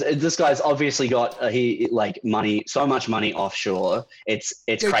 Absolutely. This guy's obviously got money, so much money offshore. It's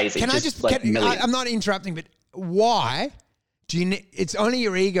crazy. I'm not interrupting, but why? It's only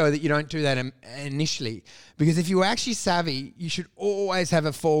your ego that you don't do that initially, because if you were actually savvy, you should always have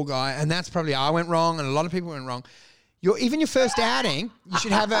a fall guy, and that's probably I went wrong, and a lot of people went wrong. Even your first outing, you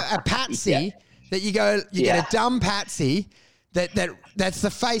should have a patsy that you get a dumb patsy that's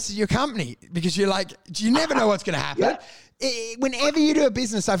the face of your company, because you're like, you never know what's going to happen. Whenever you do a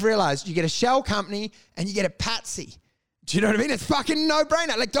business, I've realized you get a shell company and you get a patsy. Do you know what I mean? It's fucking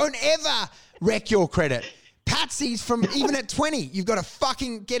no-brainer. Like, don't ever wreck your credit. Patsies from even at 20, you've got to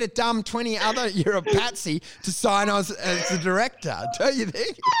fucking get a dumb 20 other you're a patsy to sign as the director, don't you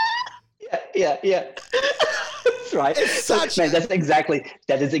think? Yeah. That's right. Man, that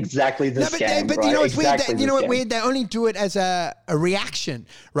is exactly the scam. But right? you know what's weird? Exactly You know what weird? They only do it as a reaction,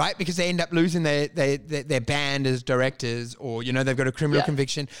 right? Because they end up losing their band as directors, or they've got a criminal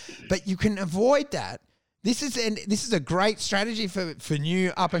conviction. But you can avoid that. This is a great strategy for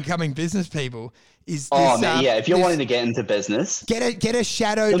new up and coming business people. If you're wanting to get into business, get a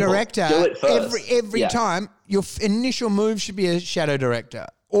shadow director. Do it first. Every time. Your initial move should be a shadow director.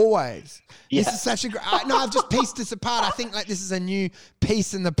 Always. Yeah. This is such a great. I've just pieced this apart. I think like this is a new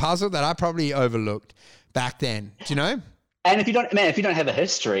piece in the puzzle that I probably overlooked back then. Do you know? And if you don't have a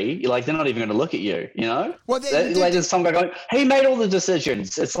history, they're not even going to look at you. You know. Well, there's some guy going, "He made all the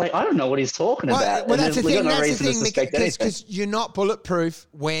decisions." It's like, I don't know what he's talking about. Well, that's the thing. That's the thing, because you're not bulletproof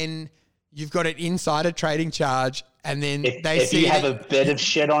when you've got an insider trading charge, and then if you have a bit of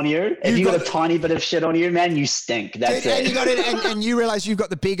shit on you, if you got a tiny bit of shit on you, man, you stink. That's it. And you got it, and you realize you've got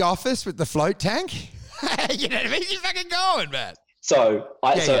the big office with the float tank. You know what I mean? You're fucking going, man. So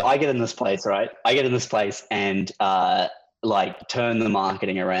I get in this place, right? I get in this place and turn the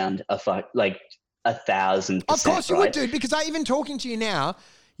marketing around 1,000%. Of course you would, dude, because even talking to you now,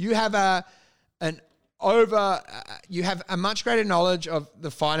 you have you have a much greater knowledge of the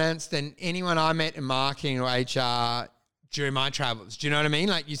finance than anyone I met in marketing or HR during my travels. Do you know what I mean?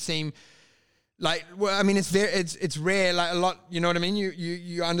 Like, you seem like, well, I mean, it's rare, like a lot, you know what I mean?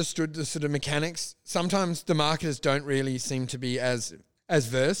 You understood the sort of mechanics. Sometimes the marketers don't really seem to be as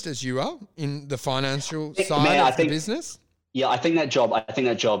versed as you are in the financial side of the business. Yeah, I think that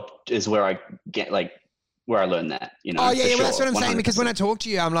job is where I get where I learned that, Oh yeah, well, that's what I'm saying, because when I talk to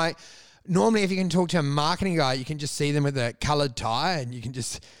you, I'm like, normally, if you can talk to a marketing guy, you can just see them with a coloured tie, and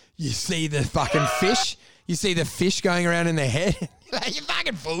you see the fucking fish. You see the fish going around in their head. You're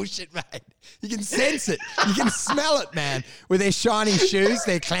fucking bullshit, mate. You can sense it. You can smell it, man. With their shiny shoes,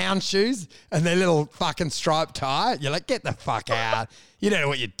 their clown shoes, and their little fucking striped tie. You're like, get the fuck out. You don't know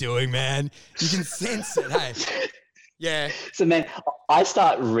what you're doing, man. You can sense it, hey. Yeah. So, man, I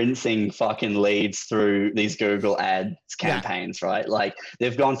start rinsing fucking leads through these Google Ads campaigns, right? Like,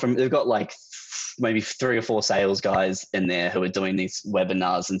 they've got maybe 3 or 4 sales guys in there who are doing these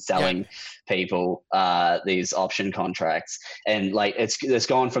webinars and selling people these option contracts. And it's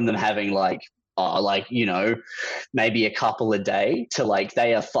gone from them having like, you know, maybe a couple a day to like,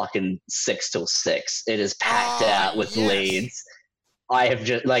 they are fucking 6 till 6. It is packed out with leads. I have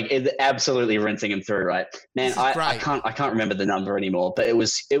just like absolutely rinsing them through, right? Man, I can't remember the number anymore, but it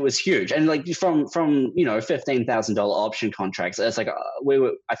was huge. And like from you know, $15,000 option contracts, it's like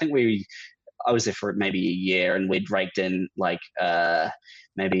I was there for maybe a year, and we'd raked in like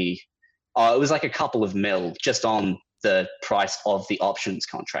maybe it was like a couple of mil just on the price of the options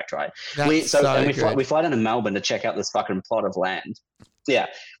contract, right? We fly down to Melbourne to check out this fucking plot of land. Yeah,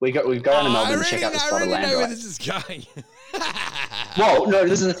 we go down to Melbourne to check out this plot of land. I already know where this is going. Well, no,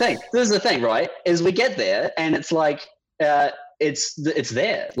 this is the thing. This is the thing, right? Is we get there and it's like it's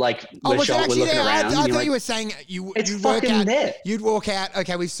there. Like we're looking around. I thought you were saying you'd walk out.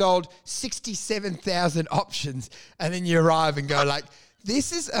 Okay, we've sold 67,000 options, and then you arrive and go like,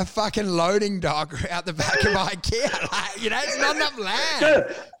 this is a fucking loading dock out the back of IKEA. Like, you know, it's not enough land. No.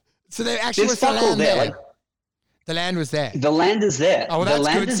 So there actually was the land there. Like, the land was there. The land is there. Oh, well,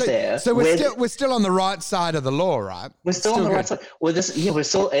 that's good. There. So we're still on the right side of the law, right? We're still on the right side. Well, we're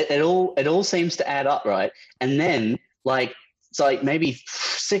still. It all seems to add up, right? And then like maybe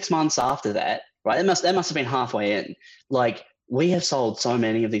 6 months after that, right? That must have been halfway in. Like we have sold so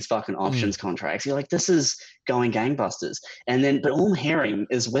many of these fucking options contracts. You're like, this is going gangbusters. And then, but all I'm hearing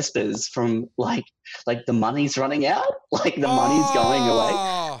is whispers from like the money's running out, like the money's going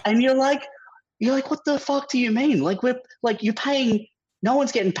away, and you're like, what the fuck do you mean? Like you're paying. No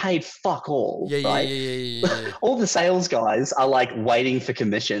one's getting paid fuck all, right? Yeah. All the sales guys are like waiting for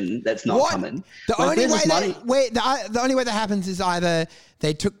commission that's not coming. The only way that happens is either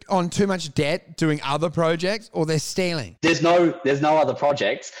they took on too much debt doing other projects, or they're stealing. There's no other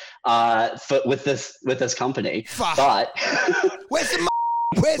projects with this company. Fuck. But where's the money?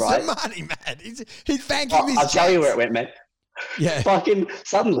 Where's the money, man? He's banking these. I'll tell you where it went, man. Yeah. Fucking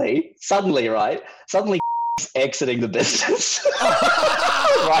suddenly, right? Suddenly exiting the business.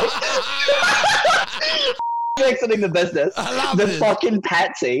 Right? Exiting the business. The fucking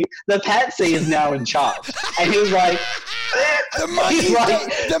Patsy is now in charge. And he was like, the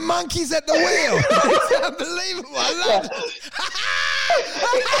monkey's at the wheel. It's unbelievable. I love it.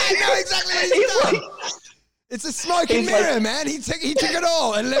 I know exactly what he's done. Like, it's a smoking mirror, man. He took it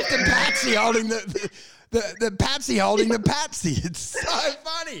all and left the Patsy holding the Patsy holding the Patsy. It's so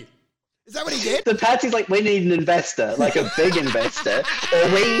funny. Is that what he did? The Patsy's like, we need an investor, like a big investor,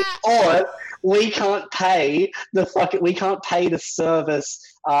 or we can't pay to service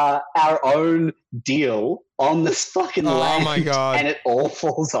our own deal on this fucking land. Oh my god! And it all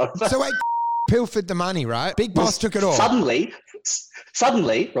falls over. So wait, pilfered the money, right? Big boss took it all. Suddenly,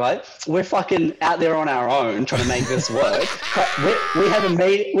 right? We're fucking out there on our own trying to make this work. we have a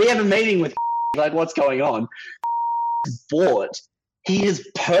meeting with like, what's going on? He has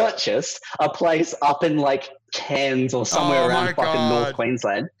purchased a place up in like Cairns or somewhere around fucking North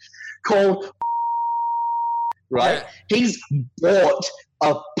Queensland called, right? Yeah. He's bought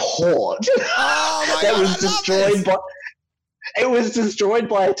a port that was destroyed by. It was destroyed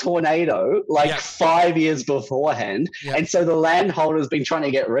by a tornado like 5 years beforehand, and so the landholder's been trying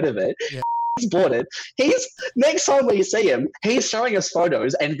to get rid of it. Yeah. He's bought it. Next time we see him, he's showing us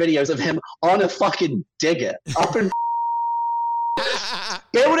photos and videos of him on a fucking digger up in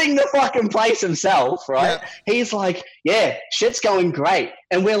building the fucking place himself, right? Yep. He's like, yeah, shit's going great.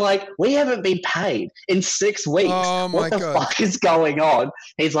 And we're like, we haven't been paid in 6 weeks. What the fuck is going on?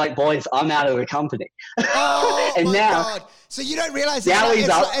 He's like, boys, I'm out of the company. And God. So you don't realize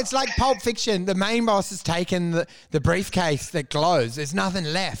it's like Pulp Fiction. The main boss has taken the briefcase that glows. There's nothing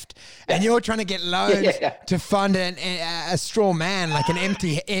left. Yeah. And you're trying to get loans to fund a straw man, like an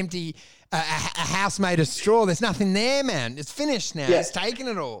empty a house made of straw. There's nothing there, man. It's finished now. He's taken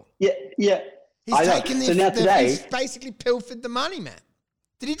it all. Yeah. He's basically pilfered the money, man.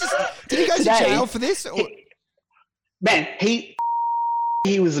 Did he go to jail for this? Or? Man, he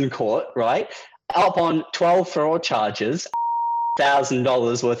was in court, right? Up on 12 fraud charges.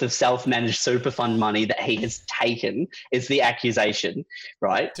 $1,000 worth of self-managed super fund money that he has taken is the accusation,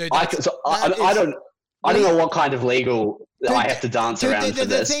 right? Dude, I don't know what kind of legal I have to dance around for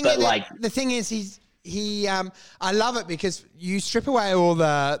this, but like the thing is, I love it because you strip away all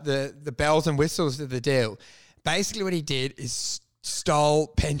the bells and whistles of the deal. Basically, what he did is stole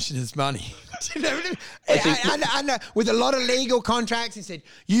pensioners' money. I know, with a lot of legal contracts, he said,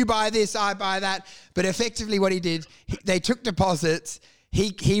 you buy this, I buy that. But effectively what he did, they took deposits,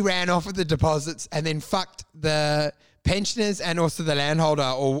 he ran off with the deposits and then fucked the pensioners and also the landholder,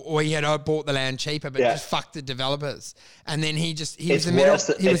 or he had bought the land cheaper, but just fucked the developers. And then he was the middleman.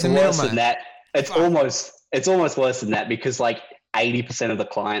 It's worse than that. It's almost worse than that because like 80% of the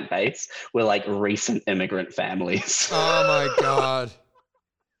client base were like recent immigrant families. Oh my God.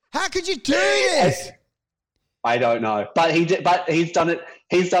 How could you do this? I don't know, but he did. But he's done it.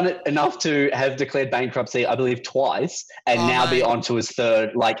 He's done it enough to have declared bankruptcy, I believe, twice, and now be on to his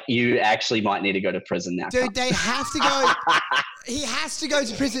third. Like, you actually might need to go to prison now. Dude, they have to go. He has to go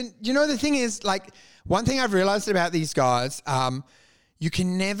to prison. You know, the thing is, like, one thing I've realized about these guys, you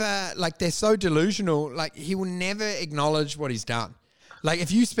can never, like, they're so delusional. Like, he will never acknowledge what he's done. Like,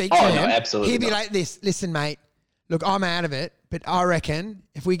 if you speak to him, absolutely he'd be like this. Listen, mate, look, I'm out of it, but I reckon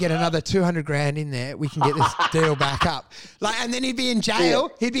if we get another 200 grand in there, we can get this deal back up. Like, and then he'd be in jail.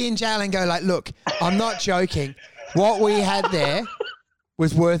 Yeah. He'd be in jail and go like, look, I'm not joking. What we had there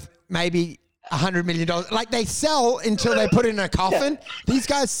was worth maybe $100 million. Like, they sell until they put it in a coffin. Yeah. These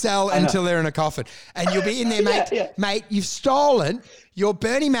guys sell until they're in a coffin. And you'll be in there, mate. Mate, you've stolen. You're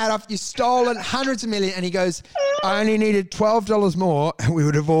Bernie Madoff. You've stolen hundreds of millions. And he goes, I only needed $12 more and we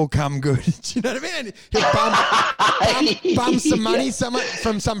would have all come good. Do you know what I mean? He'll bum some money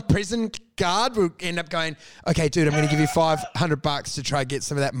from some prison guard. Will end up going, okay, dude, I'm going to give you $500 to try and get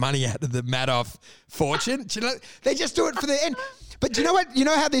some of that money out of the Madoff fortune. Do you know? They just do it for the end. But do you know what? You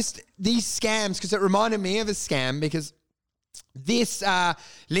know how these scams, because it reminded me of a scam, because this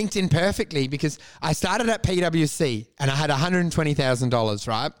linked in perfectly, because I started at PwC and I had $120,000,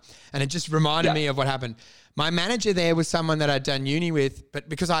 right? And it just reminded me of what happened. My manager there was someone that I'd done uni with, but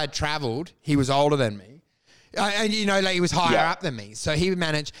because I had traveled, he was older than me. And, you know, like, he was higher up than me. So he would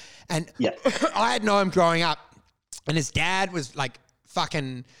manage. And I had known him growing up. And his dad was like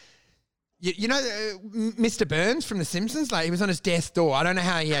fucking... You know Mr. Burns from The Simpsons? Like, he was on his death's door. I don't know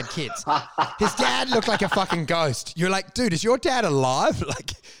how he had kids. His dad looked like a fucking ghost. You're like, dude, is your dad alive?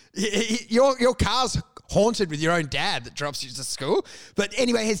 Like, your car's haunted with your own dad that drops you to school. But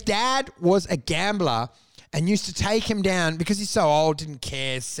anyway, his dad was a gambler and used to take him down, because he's so old, didn't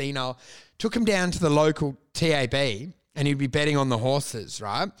care, senile, took him down to the local TAB and he'd be betting on the horses,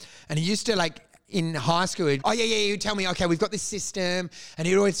 right? And he used to, like, in high school, he'd tell me, okay, we've got this system. And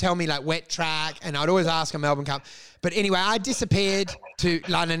he'd always tell me, like, wet track. And I'd always ask him Melbourne Cup. But anyway, I disappeared to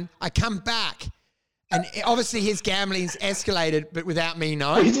London. I come back. And obviously his gambling's escalated, but without me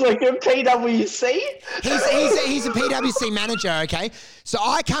knowing. He's like a PwC? He's a PwC manager, okay? So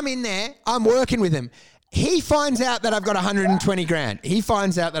I come in there. I'm working with him. He finds out that I've got 120 grand. He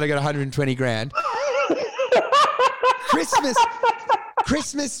finds out that I got 120 grand.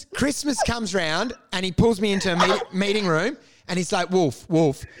 Christmas comes round and he pulls me into a meeting room and he's like, Wolf,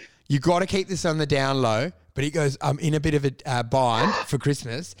 you got to keep this on the down low. But he goes, I'm in a bit of a bind for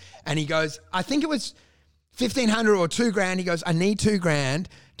Christmas. And he goes, I think it was 1,500 or $2,000. He goes, I need $2,000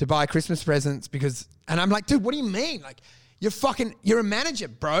 to buy Christmas presents because, and I'm like, dude, what do you mean? Like, you're a manager,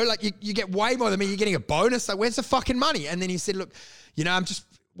 bro. Like, you get way more than me. You're getting a bonus. Like, where's the fucking money? And then he said, look, you know, I'm just,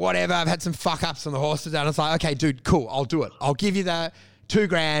 whatever. I've had some fuck ups on the horses. And I was like, okay, dude, cool. I'll do it. I'll give you the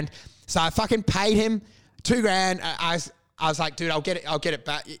 $2,000. So I fucking paid him $2,000. I was like, dude, I'll get it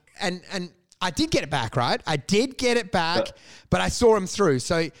back. And I did get it back, right? I did get it back, but I saw him through.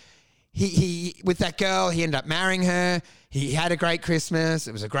 So he with that girl, he ended up marrying her. He had a great Christmas.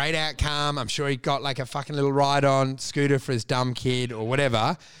 It was a great outcome. I'm sure he got like a fucking little ride-on scooter for his dumb kid or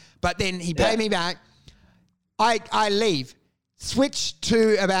whatever. But then he paid me back. I leave. Switch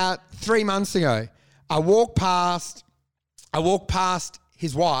to about 3 months ago. I walk past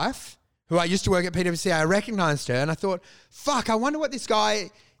his wife, who I used to work at PwC. I recognized her and I thought, fuck, I wonder what this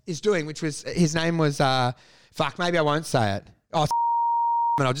guy is doing, which was, his name was, maybe I won't say it. Oh,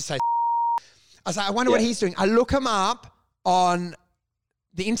 and I'll just say, I was like, I wonder what he's doing. I look him up on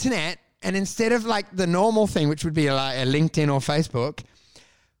the internet and instead of like the normal thing, which would be like a LinkedIn or Facebook,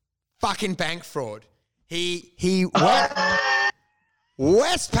 fucking bank fraud. He went,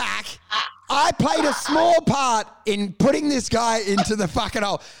 Westpac, I played a small part in putting this guy into the fucking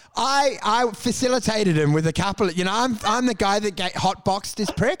hole. I facilitated him with a couple of, you know, I'm the guy that hotboxed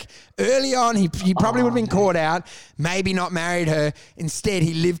this prick. Early on, he probably would have been caught out, maybe not married her. Instead,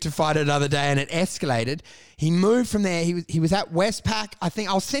 he lived to fight another day and it escalated. He moved from there. He was at Westpac. I think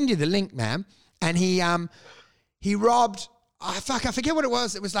I'll send you the link, man. And he robbed, I forget what it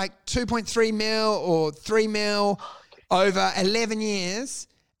was. It was like 2.3 mil or 3 mil over 11 years.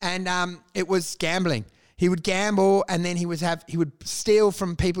 And it was gambling. He would gamble and then he would steal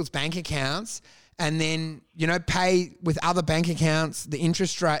from people's bank accounts and then, you know, pay with other bank accounts the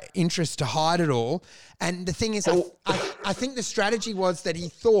interest to hide it all. And the thing is, I think the strategy was that he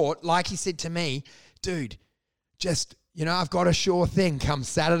thought, like he said to me, dude, just you know, I've got a sure thing come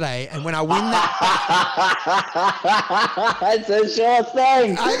Saturday. And when I win that, It's a sure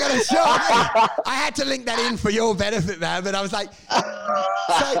thing. I got a sure thing. I had to link that in for your benefit, man. But I was like,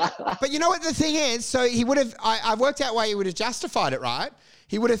 but you know what the thing is? So he would have, I worked out why he would have justified it, right?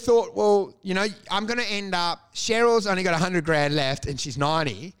 He would have thought, well, you know, I'm going to end up, Cheryl's only got 100 grand left and she's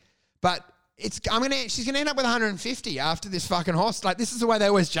 90, but she's going to end up with 150 after this fucking horse. Like, this is the way they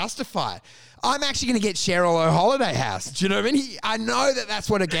always justify it. I'm actually going to get Cheryl a holiday house. Do you know what I mean? I know that that's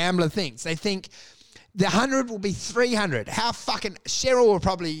what a gambler thinks. They think the 100 will be 300. How fucking, Cheryl will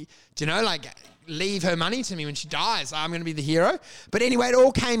probably, do you know, like, leave her money to me when she dies. I'm going to be the hero. But anyway, it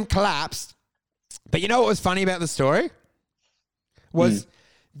all came collapsed. But you know what was funny about the story? Was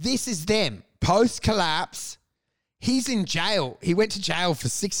this is them. Post-collapse, he's in jail. He went to jail for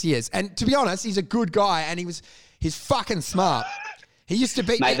 6 years. And to be honest, he's a good guy and he's fucking smart. He used to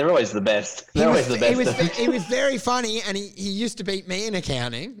beat Mate, me. they're always the best. They're always the best. He was very funny, and he used to beat me in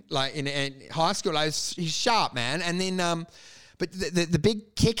accounting, like in high school. He's sharp, man. And then, but the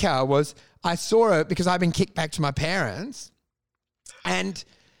big kicker was I saw it because I've been kicked back to my parents, and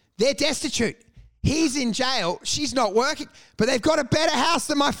they're destitute. He's in jail. She's not working, but they've got a better house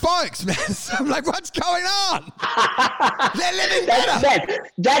than my folks, man. So I'm like, what's going on? They're living better.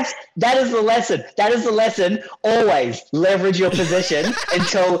 That is the lesson. That is the lesson. Always leverage your position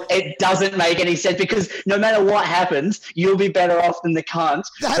until it doesn't make any sense, because no matter what happens, you'll be better off than the cunt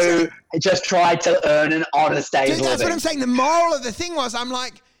who just tried to earn an honest day's living. That's what I'm saying. The moral of the thing was, I'm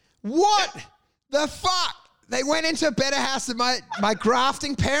like, what the fuck? They went into a better house than my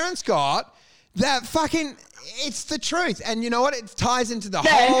grafting parents got. That fucking, it's the truth. And you know what? It ties into the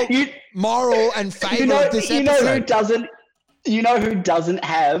whole moral and fable of this episode. You know who doesn't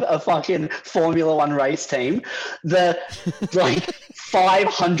have a fucking Formula One race team? The, like,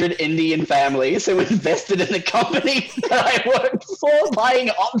 500 Indian families who invested in the company that I worked for, buying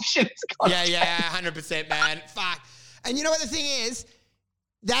options. Yeah, 100%, man. Fuck. And you know what the thing is?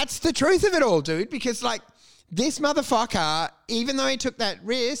 That's the truth of it all, dude. Because, like, this motherfucker, even though he took that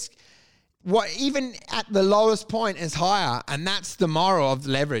risk, even at the lowest point is higher, and that's the moral of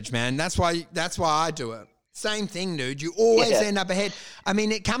leverage, man. That's why I do it. Same thing, dude. You always end up ahead. I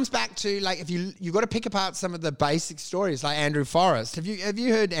mean, it comes back to, like, if you got to pick apart some of the basic stories, like Andrew Forrest. Have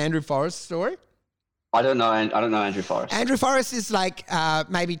you heard Andrew Forrest's story? I don't know Andrew Forrest. Andrew Forrest is like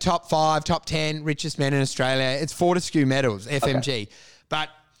maybe top 5, top 10 richest men in Australia. It's Fortescue Metals, FMG. Okay. But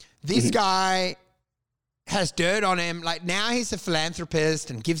this guy has dirt on him. Like, now he's a philanthropist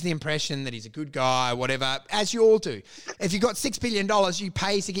and gives the impression that he's a good guy, whatever, as you all do. If you've got $6 billion, you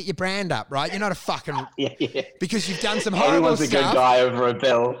pay to get your brand up, right? You're not a fucking... Because you've done some horrible stuff. Everyone's a good guy over a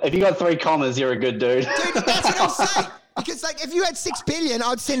bill. If you got 3 commas, you're a good dude. Dude, that's what I'm saying. Because, like, if you had $6 billion,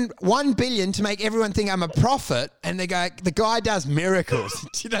 I'd send $1 billion to make everyone think I'm a prophet, and they go, the guy does miracles.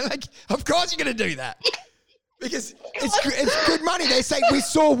 You know, like, of course you're going to do that. Because it's good money. They say, we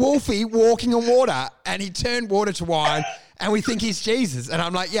saw Wolfie walking on water and he turned water to wine and we think he's Jesus. And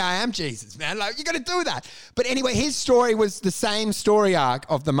I'm like, yeah, I am Jesus, man. Like, you got to do that. But anyway, his story was the same story arc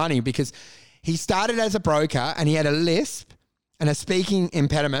of the money, because he started as a broker and he had a lisp and a speaking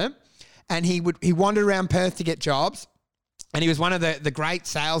impediment, and he wandered around Perth to get jobs. And he was one of the great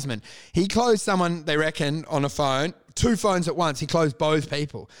salesmen. He closed someone, they reckon, on a phone, 2 phones at once. He closed both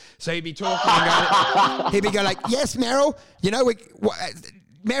people. So he'd be talking and he'd be going like, yes, Meryl, you know,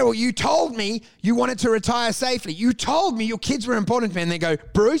 Meryl, you told me you wanted to retire safely. You told me your kids were important to me. And they go,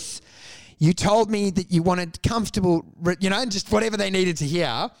 Bruce, you told me that you wanted comfortable, you know, just whatever they needed to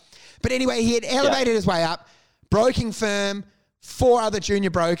hear. But anyway, he had elevated his way up, broking firm, 4 other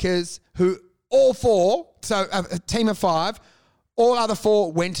junior brokers who all 4, so a team of 5, all other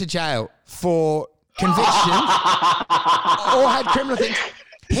 4 went to jail for conviction or had criminal things.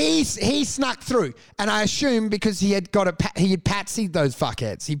 He snuck through, and I assume because he had patsied those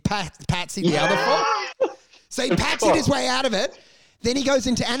fuckheads. He patsied the other 4. So he patsied his way out of it. Then he goes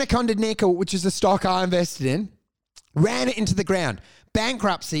into Anaconda Nickel, which is a stock I invested in, ran it into the ground.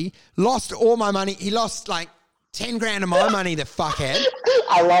 Bankruptcy, lost all my money. He lost like 10 grand of my money, the fuckhead.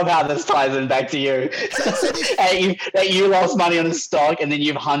 I love how this ties in back to you. That you lost money on the stock, and then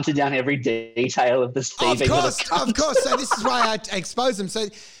you've hunted down every detail of the thieving. Of course. So this is why I expose him. So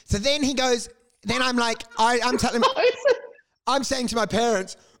then he goes, then I'm like, I'm telling him, I'm saying to my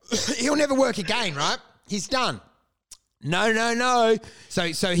parents, he'll never work again, right? He's done. No.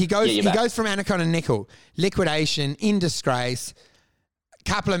 So he goes from Anaconda Nickel, liquidation, in disgrace,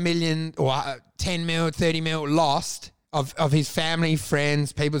 couple of million or 10 mil, 30 mil lost of his family,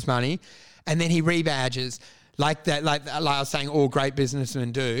 friends, people's money. And then he rebadges like I was saying all great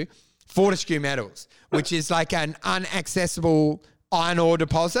businessmen do. Fortescue Metals, which is like an unaccessible iron ore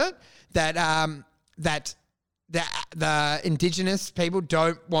deposit that the indigenous people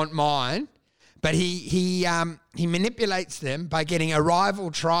don't want mine. But he manipulates them by getting a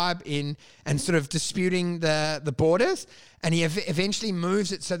rival tribe in and sort of disputing the borders, and he eventually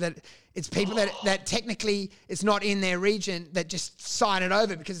moves it so that it's people that technically it's not in their region that just sign it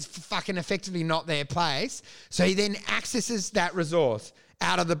over because it's fucking effectively not their place. So he then accesses that resource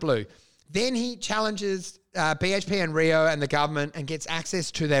out of the blue. Then he challenges BHP and Rio and the government and gets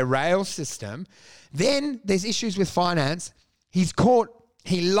access to their rail system. Then there's issues with finance. He's caught.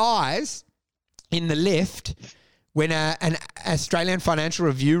 He lies in the lift when an Australian Financial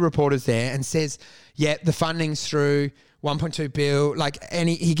Review reporter's there and says, yeah, the funding's through, 1.2 bill, like, and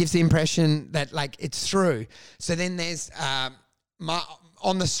he gives the impression that, like, it's through. So then there's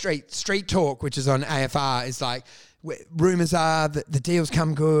on the street talk, which is on AFR, is like, rumours are that the deal's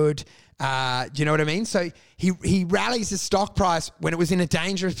come good. Do you know what I mean? So he rallies the stock price when it was in a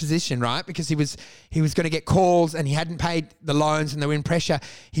dangerous position, right? Because he was going to get calls and he hadn't paid the loans and they were in pressure.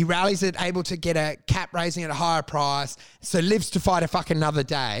 He rallies it, able to get a cap raising at a higher price, so lives to fight a fucking another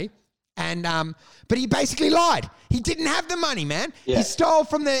day. And but he basically lied. He didn't have the money, man. Yeah. He stole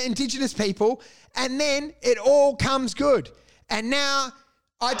from the indigenous people, and then it all comes good. And now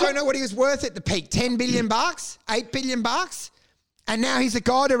I don't know what he was worth at the peak. $10 billion, $8 billion. And now he's a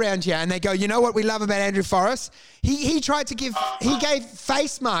god around here. And they go, you know what we love about Andrew Forrest? He gave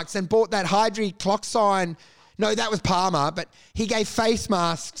face masks and bought that Hydri clock sign. No, that was Palmer, but he gave face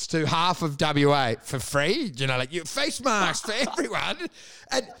masks to half of WA for free. You know, like, you face masks for everyone.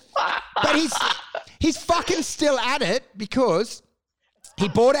 But he's fucking still at it because he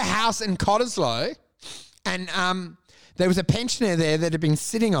bought a house in Cottesloe, and there was a pensioner there that had been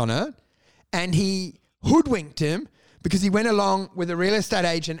sitting on it, and he hoodwinked him because he went along with a real estate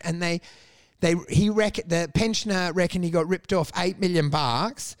agent, and the pensioner reckoned he got ripped off $8 million,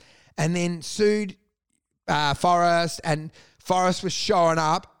 and then sued Forrest, and Forrest was showing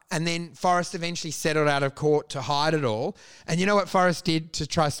up, and then Forrest eventually settled out of court to hide it all. And you know what Forrest did to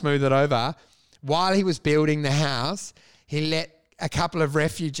try to smooth it over? While he was building the house, he let a couple of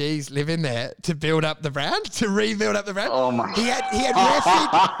refugees live in there to build up the brand, to rebuild up the brand. Oh my! He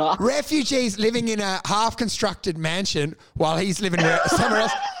had refugees living in a half-constructed mansion while he's living somewhere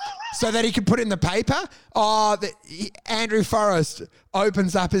else, so that he could put in the paper. Andrew Forrest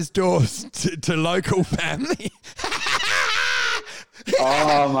opens up his doors to local family.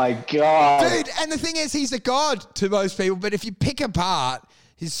 Oh my God. Dude, and the thing is, he's a god to most people, but if you pick apart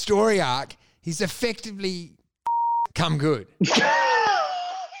his story arc, he's effectively come good.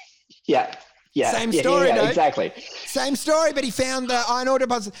 Yeah. Same story, yeah, dude. Exactly. Same story, but he found the iron ore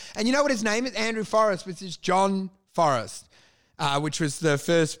deposit. And you know what his name is? Andrew Forrest, which is John Forrest, which was the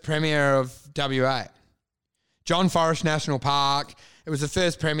first premier of WA. John Forrest National Park. It was the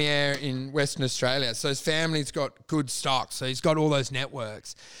first premier in Western Australia. So his family's got good stock. So he's got all those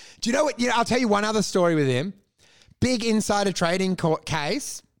networks. Do you know what? I'll tell you one other story with him. Big insider trading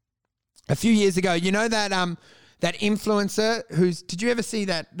case. A few years ago, you know that that influencer did you ever see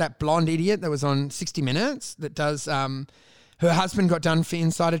that blonde idiot that was on 60 Minutes that does, her husband got done for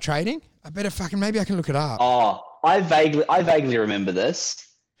insider trading? Maybe I can look it up. Oh, I vaguely remember this.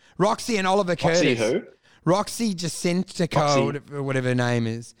 Roxy and Oliver Curtis. Roxy who? Roxy Jacinto, or whatever her name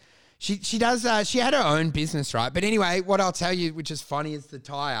is. She does. She had her own business, right? But anyway, what I'll tell you, which is funny, is the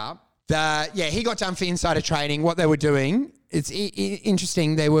tie-up. He got done for insider trading. What they were doing, it's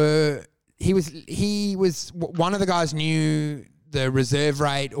interesting. He was one of the guys knew the reserve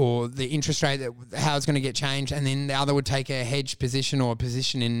rate or the interest rate, how it's going to get changed, and then the other would take a hedge position or a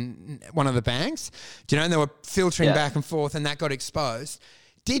position in one of the banks. Do you know? And they were filtering back and forth, and that got exposed.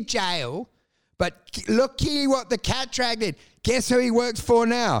 Did jail. But look here what the cat dragged did. Guess who he works for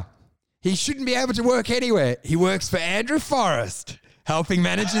now? He shouldn't be able to work anywhere. He works for Andrew Forrest, helping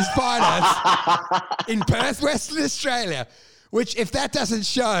manage his finance in Perth, Western Australia. Which, if that doesn't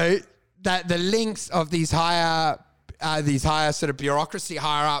show that the links of these higher sort of bureaucracy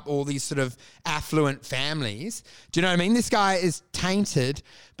higher up, all these sort of affluent families, do you know what I mean? This guy is tainted,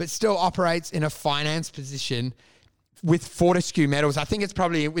 but still operates in a finance position with Fortescue Metals. I think it's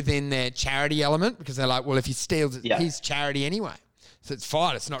probably within their charity element because they're like, well, if he steals it, he's charity anyway. So it's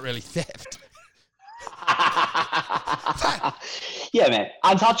fine. It's not really theft. Yeah, man.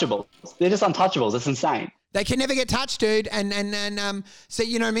 Untouchables. They're just untouchables. It's insane. They can never get touched, dude. And so,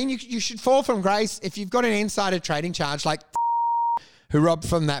 you know what I mean? You should fall from grace. If you've got an insider trading charge like who robbed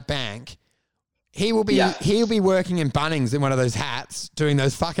from that bank, he'll be working in Bunnings in one of those hats doing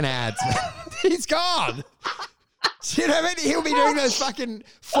those fucking ads. He's gone. Do you know what I mean? He'll be doing those fucking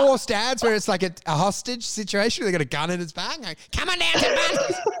forced ads where it's like a hostage situation. They got a gun in his back. Like, come on down to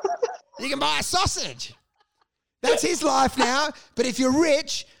Bunnings. You can buy a sausage. That's his life now. But if you're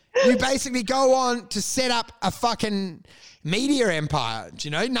rich, you basically go on to set up a fucking media empire. Do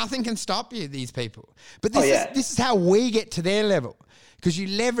you know? Nothing can stop you, these people. But this is how we get to their level. Because you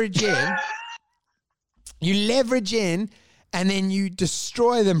leverage in, and then you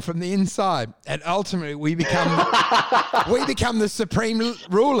destroy them from the inside. And ultimately we become the supreme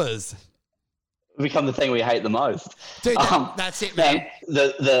rulers. We become the thing we hate the most. Dude, that's it, man.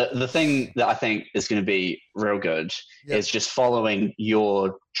 The thing that I think is going to be real good is just following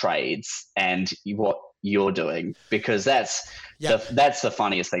your trades and what you're doing, because that's the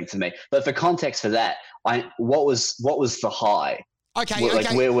funniest thing to me. But for context for that, what was the high? Okay.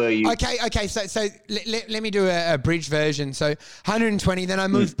 Where were you? Okay. So let me do a bridge version. So 120. Then I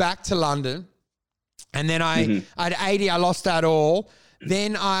moved back to London, and then I had 80. I lost that all.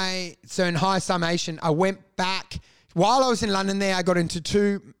 Then so in high summation, I went back while I was in London. There, I got into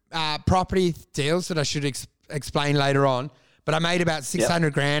 2 property deals that I should explain later on. But I made about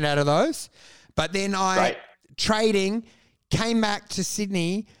 600 grand out of those. But then trading, came back to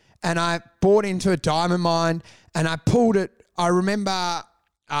Sydney, and I bought into a diamond mine, and I pulled it. I remember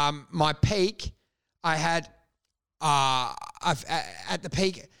my peak. I had at the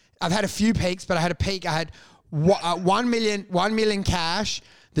peak. I've had a few peaks, but I had a peak. I had 1 million cash.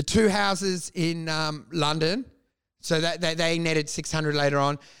 The 2 houses in London, so that they netted 600 later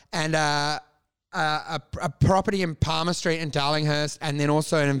on, and a property in Palmer Street and Darlinghurst, and then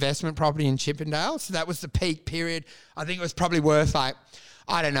also an investment property in Chippendale. So that was the peak period. I think it was probably worth I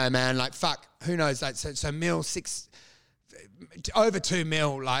don't know, man. Fuck, who knows? So mil 6. Over 2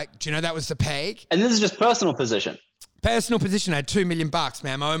 mil, do you know that was the peak? And this is just personal position. Personal position, I had $2 million,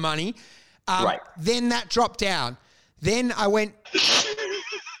 man, my own money. Then that dropped down. Then I went,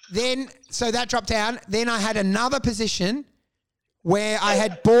 so that dropped down. Then I had another position where I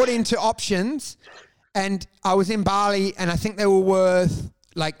had bought into options, and I was in Bali, and I think they were worth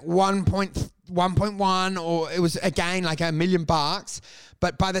 1.1, or it was again $1 million.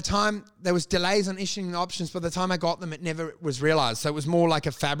 But by the time there was delays on issuing the options, by the time I got them, it never was realized. So it was more like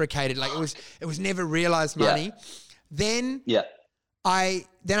a fabricated, it was never realized money. Yeah. Then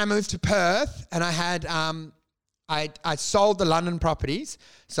I moved to Perth, and I had I sold the London properties.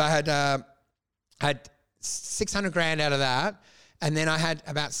 So I had 600 grand out of that, and then I had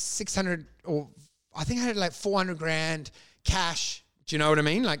about 600, or I think I had 400 grand cash. Do you know what I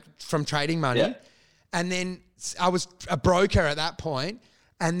mean? From trading money. Yeah. And then I was a broker at that point.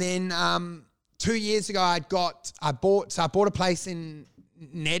 And then 2 years ago, I bought a place in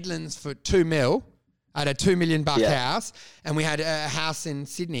Nedlands for 2 mil. I had a $2 million house, and we had a house in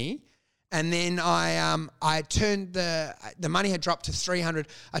Sydney. And then I turned the money had dropped to 300.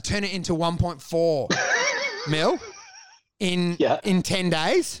 I turned it into 1.4 mil in 10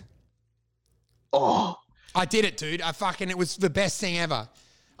 days. Oh, I did it, dude. It was the best thing ever.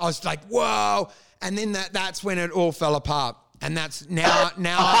 I was like, whoa. And then that's when it all fell apart. And that's now.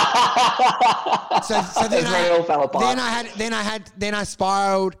 So then it all fell apart. Then I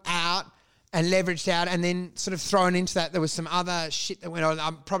spiraled out and leveraged out, and then sort of thrown into that, there was some other shit that went on.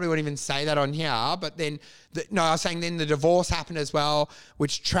 I probably wouldn't even say that on here, but then I was saying then the divorce happened as well,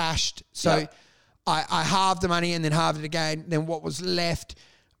 which trashed. So I halved the money and then halved it again. Then what was left,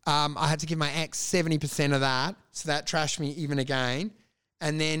 I had to give my ex 70% of that, so that trashed me even again.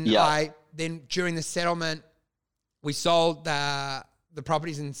 And then then during the settlement, we sold the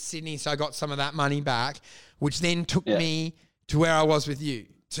properties in Sydney, so I got some of that money back, which then took me to where I was with you,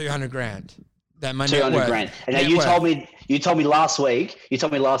 200 grand. That money. 200 grand. And now you told me last week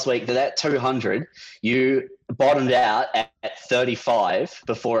that 200 you bottomed out at 35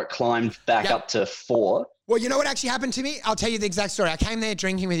 before it climbed back up to 4. Well, you know what actually happened to me? I'll tell you the exact story. I came there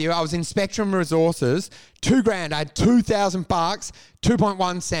drinking with you. I was in Spectrum Resources, 2 grand. I had 2,000 bucks,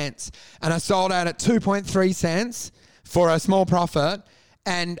 2.1 cents. And I sold out at 2.3 cents for a small profit.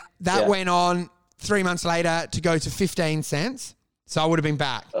 And that went on 3 months later to go to 15 cents. So I would have been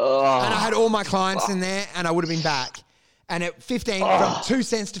back. Oh, and I had all my clients in there, and I would have been back. And at 15, from 2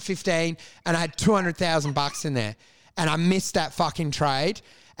 cents to 15, and I had 200,000 bucks in there. And I missed that fucking trade.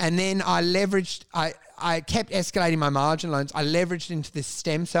 And then I leveraged, I kept escalating my margin loans. I leveraged into this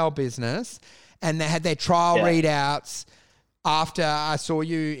stem cell business, and they had their trial readouts after I saw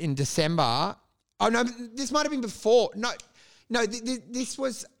you in December. Oh, no, this might have been before. No, this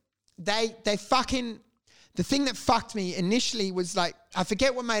was, they fucking, the thing that fucked me initially was I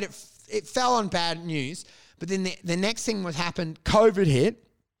forget what made it fell on bad news, but then the next thing happened, COVID hit,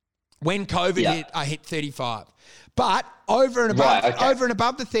 When COVID Yeah. hit, I hit 35. But over and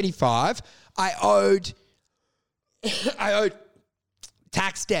above the 35, I owed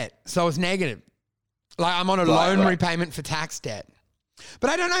tax debt. So I was negative. Like I'm on a loan repayment for tax debt.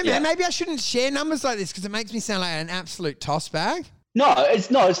 But I don't know, man. Maybe I shouldn't share numbers like this because it makes me sound like an absolute toss bag. No,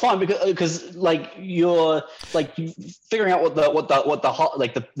 it's fine because like you're like figuring out what the hot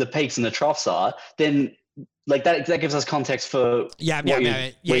like the peaks and the troughs are, then like that gives us context for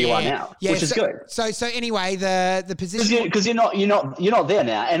where you are now, which is good. So anyway, the position because you're not there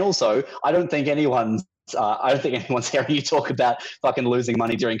now, and also I don't think anyone's hearing you talk about fucking losing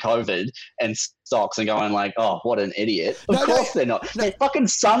money during COVID and stocks and going like, oh, what an idiot. Of course they're not. No. Fucking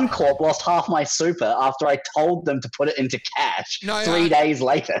Suncorp lost half my super after I told them to put it into cash 3 days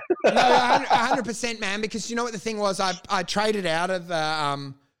later. No, 100%, man, because you know what the thing was? I traded out of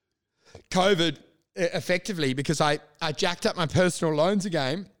COVID effectively because I jacked up my personal loans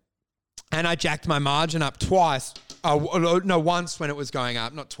again and I jacked my margin up twice. Once when it was going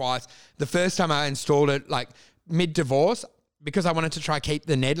up, not twice. The first time I installed it, like mid-divorce, because I wanted to try keep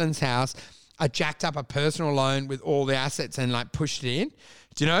the Nedlands house, I jacked up a personal loan with all the assets and like pushed it in,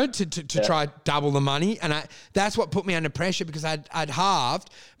 do you know, to try double the money. And that's what put me under pressure because I'd halved,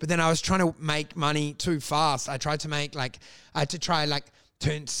 but then I was trying to make money too fast. I had to try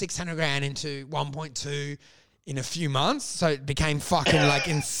turn 600 grand into 1.2 in a few months. So it became fucking like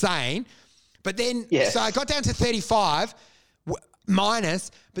insane. But then, so I got down to 35 minus,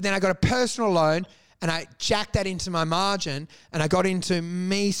 but then I got a personal loan and I jacked that into my margin and I got into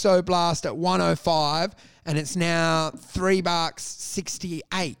Mesoblast at 105 and it's now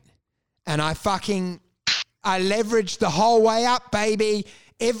 $3.68. And I leveraged the whole way up, baby,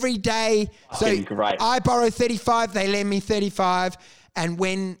 every day. So great. I borrow 35, they lend me 35. And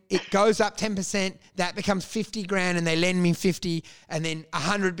when it goes up 10%, that becomes 50 grand and they lend me 50. And then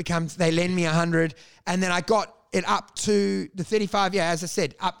 100 becomes, they lend me 100. And then I got it up to the 35, as I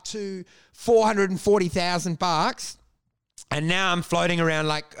said, up to $440,000. And now I'm floating around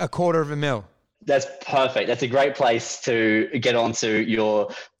like $250,000. That's perfect. That's a great place to get onto your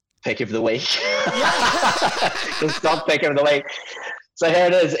pick of the week. The stock pick of the week. So here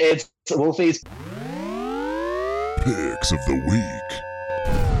it is. It's Wolfie's Picks of the week.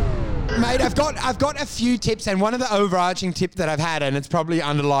 Mate, I've got a few tips, and one of the overarching tip that I've had, and it's probably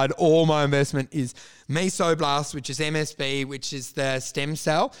underlined all my investment, is Mesoblast, which is MSB, which is the stem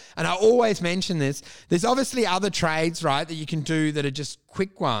cell. And I always mention this. There's obviously other trades, right, that you can do that are just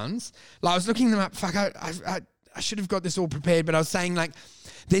quick ones. Like I was looking them up. Fuck, I should have got this all prepared, but I was saying like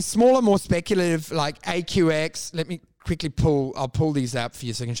there's smaller, more speculative, like AQX. Let me quickly I'll pull these out for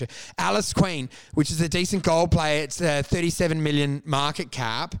you so I can show. Alice Queen, which is a decent gold player. It's a 37 million market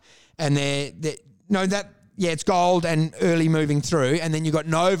cap. And it's gold and early moving through. And then you've got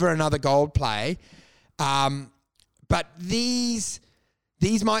Nova, another gold play. But these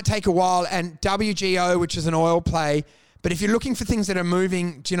might take a while. And WGO, which is an oil play. But if you're looking for things that are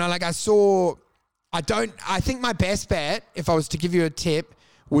moving, do you know, like I think my best bet, if I was to give you a tip,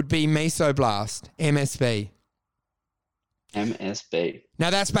 would be Mesoblast, MSB. MSB.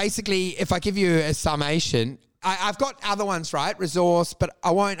 Now that's basically, if I give you a summation, I've got other ones, right? Resource, but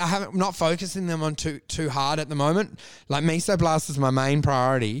I'm not focusing them on too hard at the moment. Like Mesoblast is my main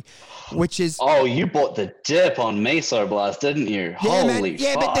priority, which is... Oh, you bought the dip on Mesoblast, didn't you? Yeah, Holy man.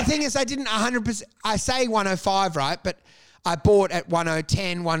 Yeah, fuck. but the thing is I didn't 100%... I say 105, right? But I bought at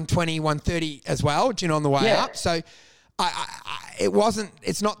 110, 120, 130 as well, do you know, on the way up. So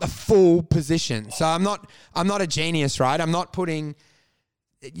it's not the full position. So I'm not a genius, right? I'm not putting...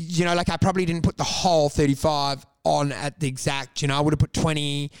 You know, like I probably didn't put the whole 35 on at the exact, you know, I would have put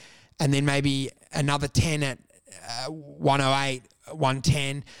 20 and then maybe another 10 at 108,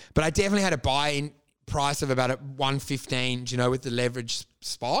 110. But I definitely had a buy-in price of about 115, you know, with the leverage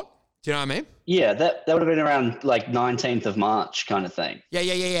spot. Do you know what I mean? Yeah, that would have been around like 19th of March kind of thing. Yeah.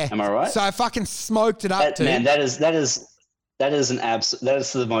 Am I right? So I fucking smoked it up, dude. Man, that is that is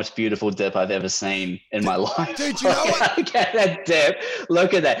the most beautiful dip I've ever seen in my life. Dude, you know what? Look at that dip.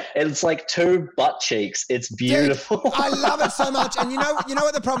 Look at that. It's like two butt cheeks. It's beautiful. Dude, I love it so much. And you know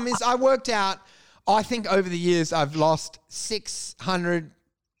what the problem is? I worked out, I think over the years I've lost 600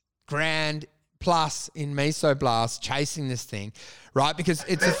 grand plus in Mesoblast chasing this thing, right? Because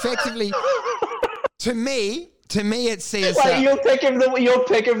it's effectively, to me, it's CSL. Like your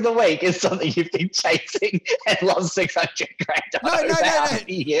pick of the week is something you've been chasing and lost 600 grand over how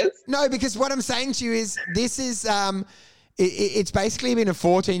many years? No, because what I'm saying to you is this is it's basically been a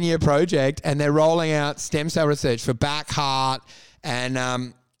 14-year project, and they're rolling out stem cell research for back, heart,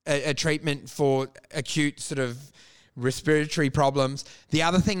 and a treatment for acute sort of respiratory problems. The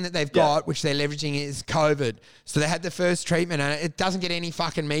other thing that they've got, which they're leveraging, is COVID. So they had the first treatment, and it doesn't get any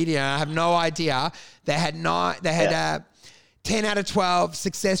fucking media. I have no idea. They had 10 out of 12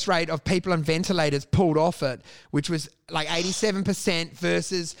 success rate of people on ventilators pulled off it, which was like 87%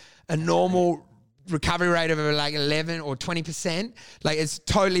 versus a normal recovery rate of like 11 or 20%. Like, it's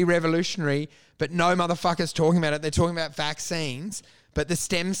totally revolutionary, but no motherfuckers talking about it. They're talking about vaccines, but the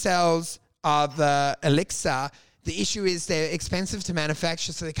stem cells are the elixir. The issue is they're expensive to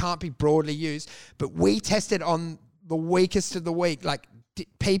manufacture, so they can't be broadly used. But we tested on the weakest of the weak. Like,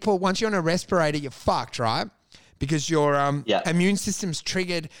 people, once you're on a respirator, you're fucked, right? Because your immune system's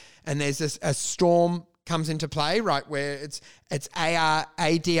triggered, and there's a storm comes into play, right, where it's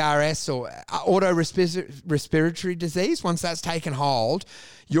ADRS or auto respiratory disease. Once that's taken hold,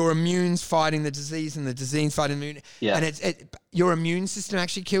 your immune's fighting the disease, and the disease fighting the immune. Yeah. And your immune system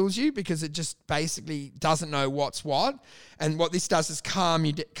actually kills you because it just basically doesn't know what's what. And what this does is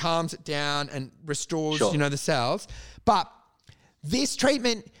calms it down and restores, the cells. But this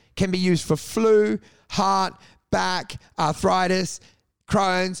treatment can be used for flu, heart, back, arthritis,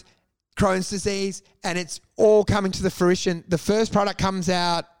 Crohn's disease, and it's all coming to the fruition. The first product comes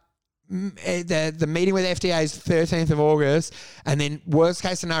out, the meeting with FDA is 13th of August, and then worst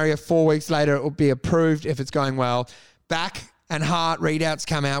case scenario, 4 weeks later, it will be approved if it's going well. Back and heart readouts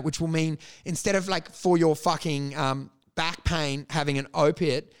come out, which will mean instead of like for your fucking back pain having an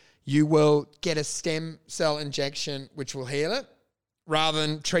opiate, you will get a stem cell injection which will heal it. Rather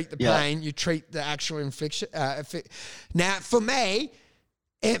than treat the pain, you treat the actual infliction. Now, for me,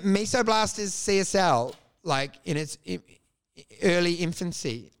 Mesoblast is CSL, like in its early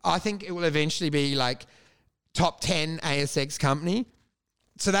infancy. I think it will eventually be like top 10 ASX company.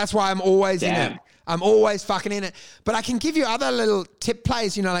 So that's why I'm always in it. I'm always fucking in it. But I can give you other little tip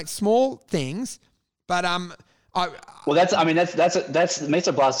plays, like small things. But that's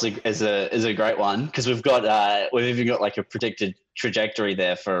Mesoblast is a great one because we've even got like a predicted trajectory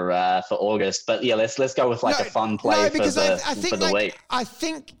there for August. But yeah, let's go with like a fun play for the week. I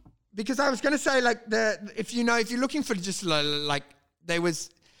think because I was going to say like if you're looking for just like there was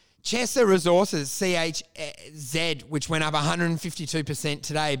Chesser Resources CHZ, which went up 152%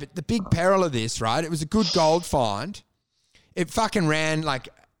 today. But the big peril of this, right? It was a good gold find. It fucking ran like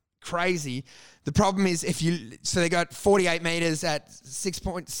crazy. The problem is so they got 48 meters at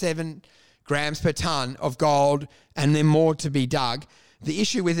 6.7 grams per ton of gold, and then more to be dug. The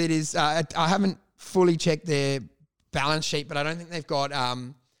issue with it is I haven't fully checked their balance sheet, but I don't think they've got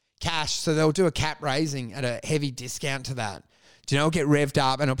cash, so they'll do a cap raising at a heavy discount to that. It'll get revved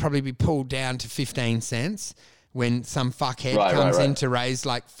up, and it'll probably be pulled down to 15 cents when some fuckhead comes in to raise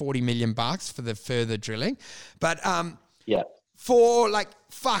like $40 million for the further drilling. But for like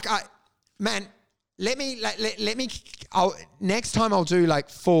man, next time I'll do like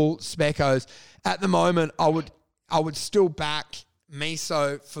full specos. At the moment, I would still back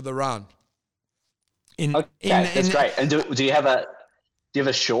Meso for the run. That's great. And do you have a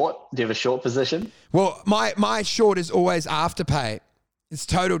short? Do you have a short position? Well, my short is always Afterpay. It's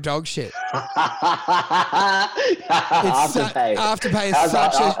total dog shit. Afterpay is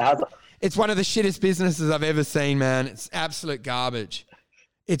it's one of the shittest businesses I've ever seen, man. It's absolute garbage.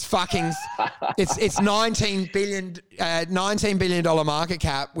 It's fucking, it's $19 billion market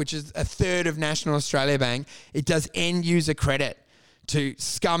cap, which is a third of National Australia Bank. It does end user credit to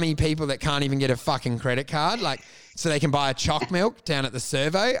scummy people that can't even get a fucking credit card, like so they can buy a choc milk down at the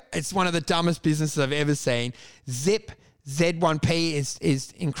servo. It's one of the dumbest businesses I've ever seen. Zip Z1P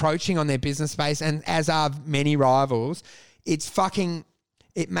is encroaching on their business space, and as are many rivals.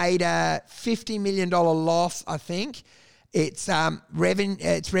 It made a $50 million loss, I think. Its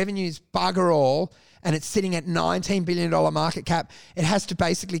revenue's bugger all, and it's sitting at $19 billion market cap. It has to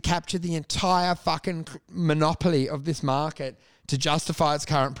basically capture the entire fucking monopoly of this market to justify its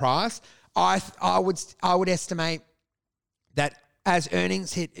current price. I would estimate that as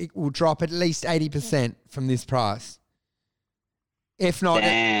earnings hit, it will drop at least 80% from this price. If not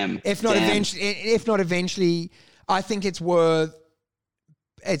eventually, I think it's worth.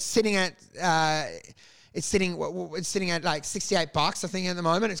 It's sitting at like $68, I think, at the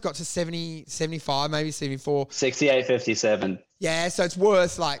moment. It's got to 70, 75, maybe 74. 68.57. Yeah, so it's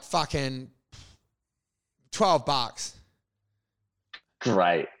worth like fucking $12.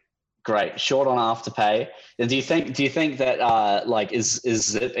 Great. Short on Afterpay. And do you think that like is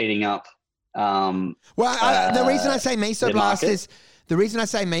Zip eating up? The reason I say Mesoblast is the reason I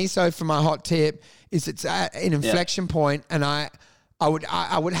say Meso for my hot tip is it's at an inflection point, and I would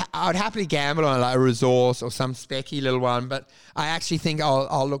happily gamble on like a resource or some specky little one, but I actually think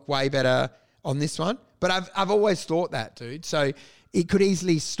I'll look way better on this one. But I've always thought that, dude. So it could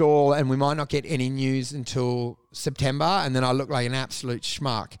easily stall and we might not get any news until September, and then I look like an absolute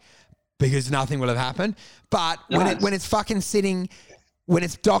schmuck because nothing will have happened. But when it's fucking sitting, when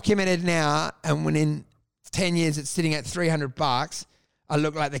it's documented now, and when in 10 years it's sitting at $300, I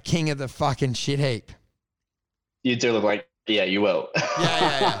look like the king of the fucking shit heap. You do look like, yeah, you will.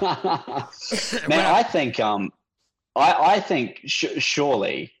 Yeah. Man, I think,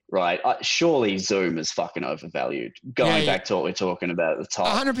 surely, right? Surely Zoom is fucking overvalued. Going back to what we're talking about at the top.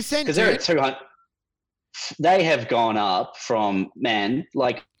 100%. Because they're at 200. They have gone up from,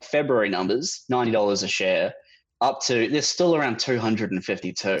 like February numbers, $90 a share, up to, they're still around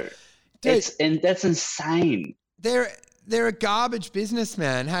 252. Dude, That's insane. They're a garbage business,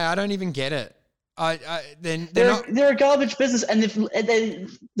 man. Hey, I don't even get it. They're a garbage business, and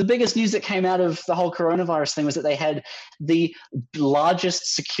the biggest news that came out of the whole coronavirus thing was that they had the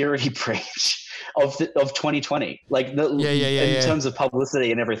largest security breach of 2020. Like in terms of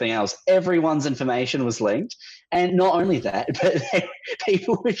publicity and everything else, everyone's information was linked, and not only that, but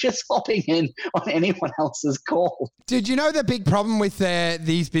people were just hopping in on anyone else's call. Did you know the big problem with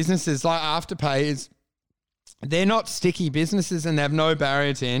these businesses like Afterpay is they're not sticky businesses and they have no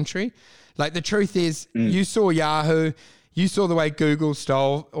barrier to entry. Like the truth is, you saw Yahoo, you saw the way Google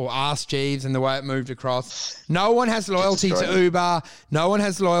stole or Ask Jeeves and the way it moved across. No one has loyalty to Uber. No one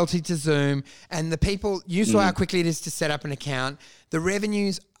has loyalty to Zoom. And the people, you saw how quickly it is to set up an account. The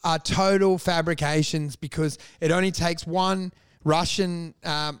revenues are total fabrications because it only takes one Russian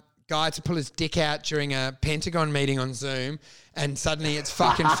guy to pull his dick out during a Pentagon meeting on Zoom and suddenly it's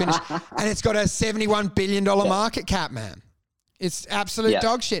fucking finished. And it's got a $71 billion market cap, man. It's absolute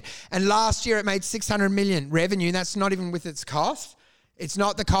dog shit. And last year it made 600 million revenue. That's not even with its cost. It's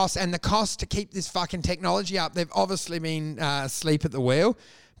not the cost. And the cost to keep this fucking technology up, they've obviously been asleep at the wheel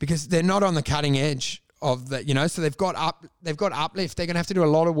because they're not on the cutting edge of the, so they've got uplift. They're going to have to do a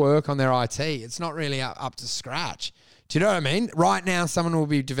lot of work on their IT. It's not really up to scratch. Do you know what I mean? Right now, someone will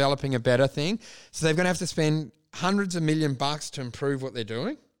be developing a better thing. So they're going to have to spend hundreds of $1 million to improve what they're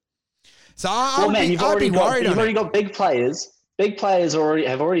doing. So you've already got big players. Big players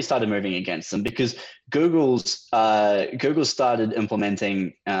have already started moving against them because Google started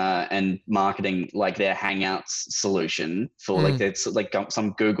implementing and marketing like their Hangouts solution for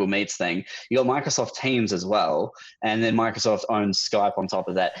some Google Meets thing. You got Microsoft Teams as well, and then Microsoft owns Skype on top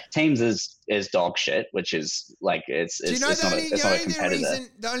of that. Teams is dog shit, which is like it's not a competitor.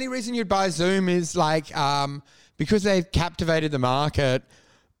 The only reason you'd buy Zoom is like because they've captivated the market.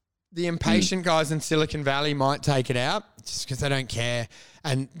 The impatient guys in Silicon Valley might take it out just because they don't care.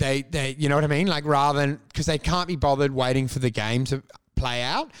 And they you know what I mean? Like rather than, because they can't be bothered waiting for the game to play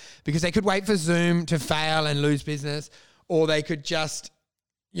out because they could wait for Zoom to fail and lose business, or they could just,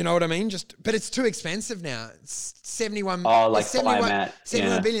 you know what I mean? But it's too expensive now. It's 71 billion. So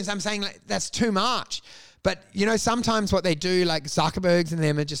I'm saying like, that's too much. But sometimes what they do, like Zuckerberg's and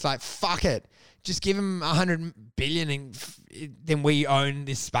them are just like, fuck it. Just give them 100 billion and then we own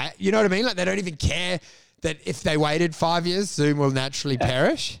this space. You know what I mean? Like they don't even care that if they waited 5 years, Zoom will naturally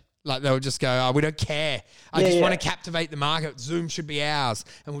perish. Like they'll just go, oh, we don't care. I just want to captivate the market. Zoom should be ours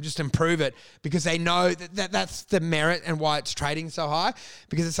and we'll just improve it because they know that's the merit and why it's trading so high,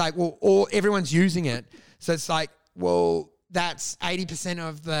 because it's like, well, everyone's using it. So it's like, well, that's 80%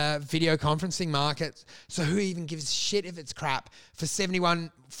 of the video conferencing market. So who even gives a shit if it's crap? For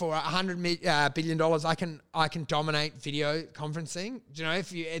 $100 billion, I can dominate video conferencing. Do you know,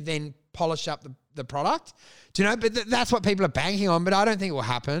 if you then polish up the product? Do you know? But that's what people are banking on. But I don't think it will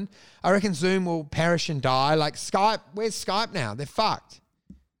happen. I reckon Zoom will perish and die. Like Skype, where's Skype now? They're fucked.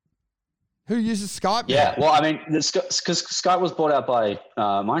 Who uses Skype now? Yeah, well, I mean, because Skype was bought out by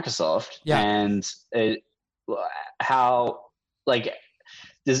Microsoft, and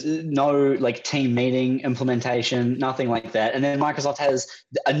there's no team meeting implementation, nothing like that. And then Microsoft has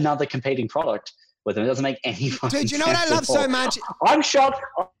another competing product with them. It doesn't make any fucking sense. Dude, you know what I love so much? I'm shocked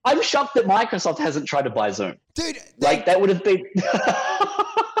that Microsoft hasn't tried to buy Zoom. Dude, that would have been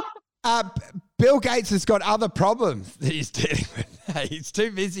Bill Gates has got other problems that he's dealing with. He's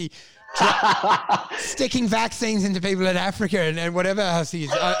too busy sticking vaccines into people in Africa and whatever else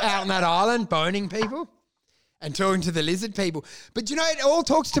he's out on that island boning people. And talking to the lizard people. But it all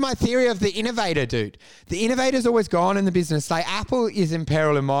talks to my theory of the innovator, dude. The innovator's always gone in the business. Like Apple is in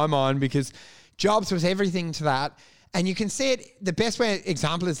peril in my mind because Jobs was everything to that. And you can see it, the best way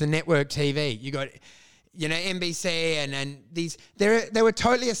example is the network TV. You got, NBC and these, they were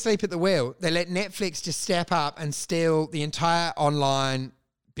totally asleep at the wheel. They let Netflix just step up and steal the entire online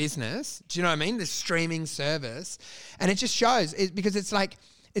business. Do you know what I mean? The streaming service. And it just shows, because it's like,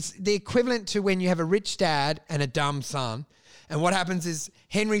 it's the equivalent to when you have a rich dad and a dumb son. And what happens is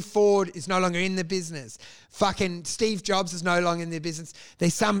Henry Ford is no longer in the business. Fucking Steve Jobs is no longer in the business.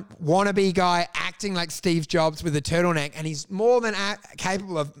 There's some wannabe guy acting like Steve Jobs with a turtleneck, and he's more than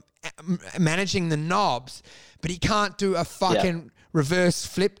capable of managing the knobs, but he can't do a fucking reverse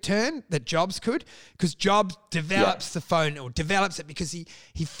flip turn that Jobs could, because Jobs develops the phone, or develops it because he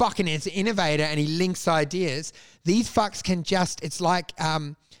fucking is an innovator and he links ideas. These fucks can just, it's like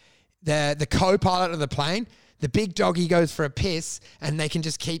the co-pilot of the plane. The big doggy goes for a piss and they can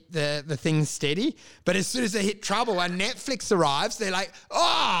just keep the thing steady. But as soon as they hit trouble and Netflix arrives, they're like,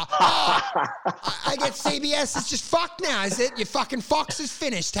 I get CBS. It's just fucked now, is it? Your fucking Fox is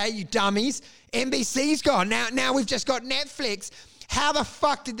finished, hey, you dummies. NBC's gone. Now we've just got Netflix. How the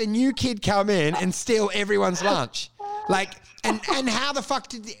fuck did the new kid come in and steal everyone's lunch? Like, and how the fuck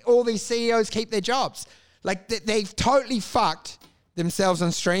did all these CEOs keep their jobs? Like, they've totally fucked themselves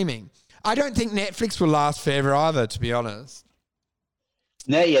on streaming. I don't think Netflix will last forever either, to be honest.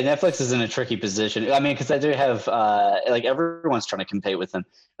 No, yeah, Netflix is in a tricky position. I mean, because they do have, like, everyone's trying to compete with them.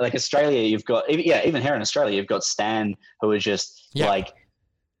 Like, Australia, you've got, even here in Australia, you've got Stan, who is just,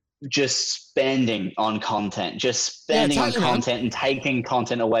 just spending on content, and taking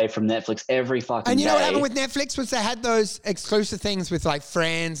content away from Netflix every fucking day. And you know what happened with Netflix was they had those exclusive things with like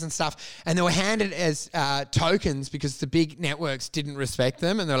Friends and stuff, and they were handed as tokens because the big networks didn't respect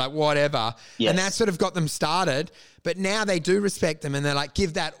them, and they're like, whatever. Yes. And that sort of got them started. But now they do respect them, and they're like,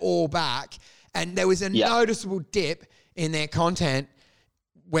 give that all back. And there was a noticeable dip in their content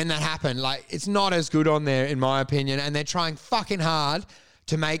when that happened. Like, it's not as good on there, in my opinion, and they're trying fucking hard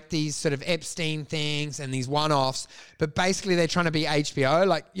to make these sort of Epstein things and these one-offs, but basically they're trying to be HBO.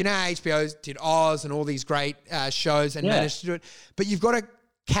 Like, you know how HBO did Oz and all these great shows and managed to do it, but you've got to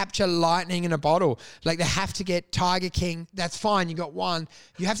capture lightning in a bottle. Like, they have to get Tiger King. That's fine. You got one.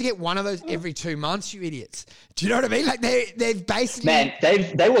 You have to get one of those every 2 months, you idiots. Do you know what I mean? Like, they've basically... Man,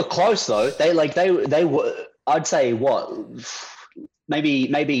 they were close though. They were, I'd say what,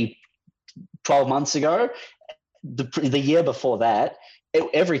 maybe 12 months ago, the year before that,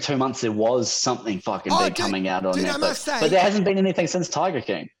 every 2 months there was something fucking big coming out on Netflix. I must say, but there hasn't been anything since Tiger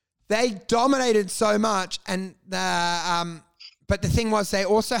King. They dominated so much, and but the thing was they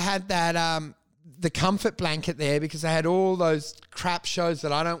also had that the comfort blanket there, because they had all those crap shows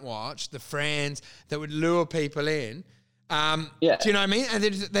that I don't watch, the Friends, that would lure people in. Do you know what I mean? And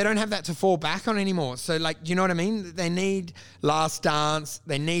they don't have that to fall back on anymore. So, like, do you know what I mean? They need Last Dance.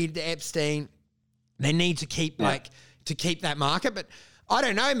 They need Epstein. They need to keep to keep that market, but I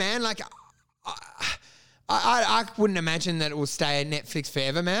don't know, man. Like, I wouldn't imagine that it will stay at Netflix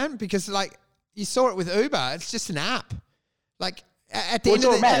forever, man, because, like, you saw it with Uber. It's just an app. Like, at the end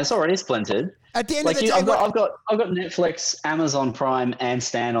of the day, it's already splintered. At the end of the day, I've got Netflix, Amazon Prime, and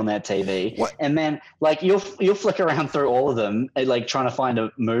Stan on their TV. What? And man, like, you'll flick around through all of them, like trying to find a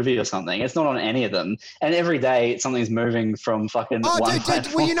movie or something. It's not on any of them, and every day something's moving from fucking one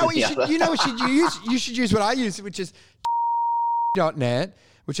platform. Well, you know what you should use. You should use what I use, which is .net,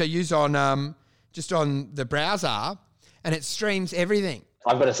 which I use on just on the browser, and it streams everything.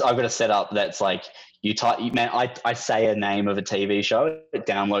 I've got a setup that's like, you type, man, I say a name of a TV show, it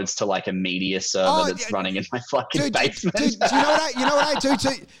downloads to like a media server that's running in my fucking basement. Dude,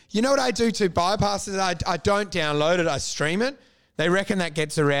 you know what I do to bypass it? I don't download it, I stream it. They reckon that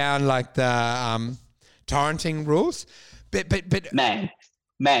gets around like the torrenting rules. But man,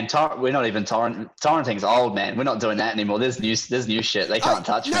 we're not even torrenting's old, man. We're not doing that anymore. There's new shit. They can't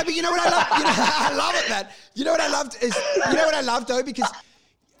touch it. No, but you know what I love? I love it, man. You know what I love though, because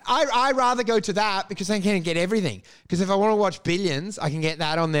I rather go to that because I can get everything. Because if I want to watch Billions, I can get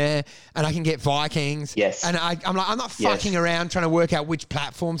that on there, and I can get Vikings. Yes. And I'm not fucking around trying to work out which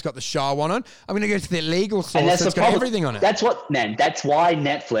platform's got the show I want on. I'm going to go to their legal source that's got everything on it. That's why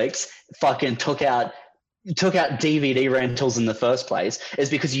Netflix fucking took out DVD rentals in the first place, is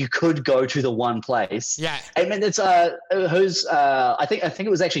because you could go to the one place. Yeah. I mean, it's I think it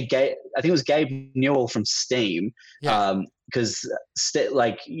was actually Gabe Newell from Steam. Yeah. Because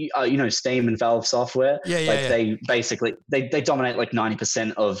Steam and Valve software, they basically they dominate like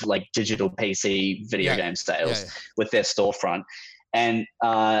 90% of like digital PC video game sales with their storefront, and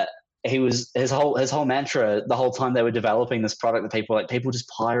his whole mantra the whole time they were developing this product, that people just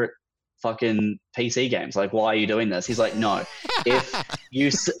pirate fucking PC games. Like, why are you doing this? He's like, no,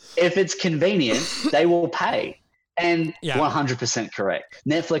 if it's convenient, they will pay. And 100% correct.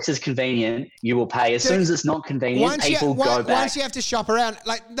 Netflix is convenient. You will pay. As soon as it's not convenient, people go back. Once you have to shop around,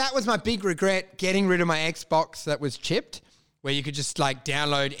 like, that was my big regret, getting rid of my Xbox that was chipped. where you could just like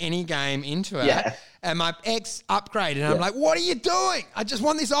download any game into it. Yeah. And my ex upgraded, and I'm like, what are you doing? I just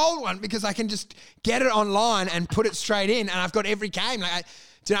want this old one because I can just get it online and put it straight in, and I've got every game. Like,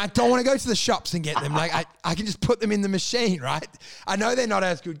 I don't want to go to the shops and get them. Like, I can just put them in the machine, right? I know they're not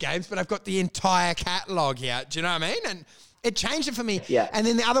as good games, but I've got the entire catalog here. Do you know what I mean? And it changed it for me. Yeah. And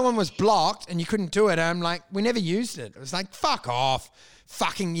then the other one was blocked, and you couldn't do it. And I'm like, we never used it. It was like, fuck off.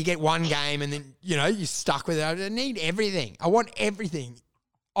 Fucking, you get one game, and then, you know, you're stuck with it. I need everything. I want everything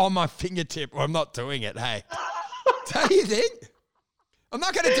on my fingertip, or I'm not doing it, hey. Don't you think? I'm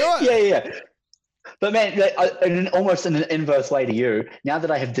not going to do it. Yeah. But man, almost in an inverse way to you, now that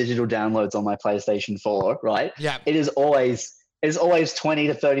I have digital downloads on my PlayStation 4, right? Yeah. It is always $20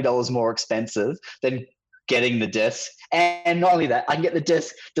 to $30 more expensive than getting the disc. And not only that, I can get the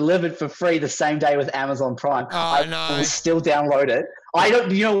disc delivered for free the same day with Amazon Prime. I will still download it.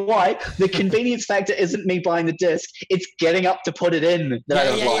 You know why? The convenience factor isn't me buying the disc. It's getting up to put it in that I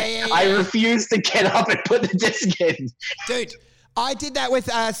don't like. Yeah. I refuse to get up and put the disc in. Dude, I did that with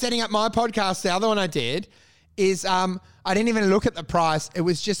setting up my podcast. The other one I did is I didn't even look at the price. It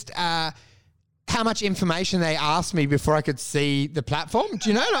was just how much information they asked me before I could see the platform. Do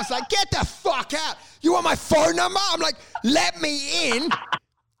you know? And I was like, get the fuck out. You want my phone number? I'm like, let me in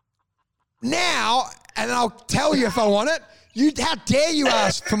now, and I'll tell you if I want it. How dare you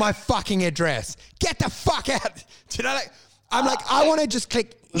ask for my fucking address? Get the fuck out. Do you know? Like, I'm like, I want to just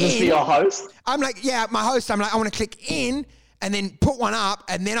click in. Is this for your host? I'm like, yeah, my host. I'm like, I want to click in and then put one up,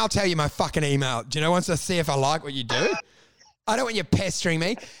 and then I'll tell you my fucking email. Do you know, once I see if I like what you do? I don't want you pestering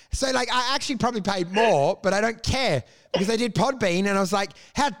me. So, like, I actually probably paid more, but I don't care because I did Podbean, and I was like,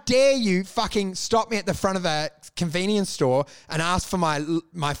 how dare you fucking stop me at the front of a convenience store and ask for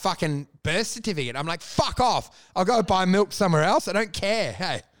my fucking birth certificate? I'm like, fuck off. I'll go buy milk somewhere else. I don't care.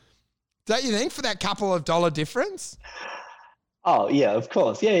 Hey, don't you think, for that couple of dollar difference? Oh yeah, of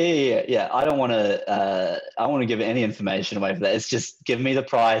course. Yeah. I don't want to give any information away for that. It's just give me the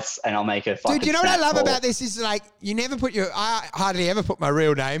price and I'll make a fucking. Dude, you know what I love about this is, like, you never put I hardly ever put my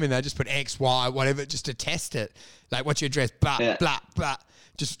real name in there. Just put X, Y, whatever, just to test it. Like, what's your address? Blah, blah.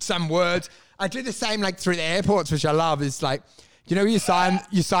 Just some words. I do the same, like, through the airports, which I love. Is like, you know, you sign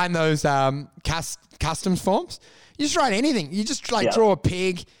those customs forms. You just write anything. You just draw a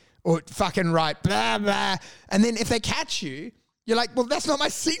pig or fucking write blah, blah. And then if they catch you, you're like, well, that's not my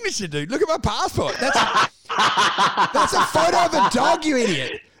signature, dude. Look at my passport. That's a photo of a dog, you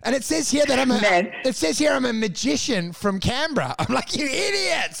idiot. And it says here that I'm a magician from Canberra. I'm like, you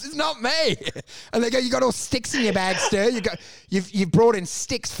idiots! It's not me. And they go, you got all sticks in your bag, sir. You've brought in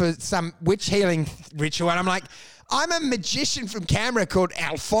sticks for some witch healing ritual. And I'm like, I'm a magician from Canberra called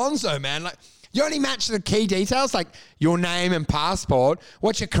Alfonso, man. Like, you only match the key details, like your name and passport.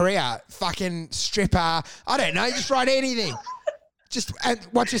 What's your career? Fucking stripper. I don't know. Just write anything. Just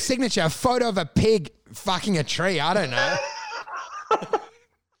what's your signature? A photo of a pig fucking a tree. I don't know.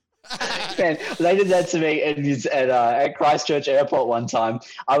 Man, they did that to me at Christchurch Airport one time.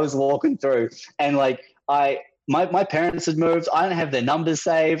 I was walking through, and like my parents had moved. I don't have their numbers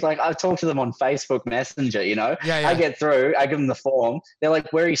saved. Like, I talked to them on Facebook Messenger. You know, yeah. I get through. I give them the form. They're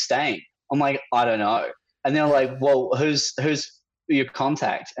like, "Where are you staying?" I'm like, "I don't know." And they're like, "Well, who's your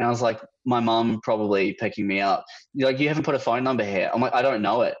contact?" And I was like, my mum probably picking me up. You're like, you haven't put a phone number here. I'm like, I don't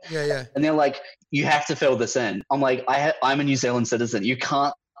know it. Yeah. And they're like, you have to fill this in. I'm like, I'm a New Zealand citizen. You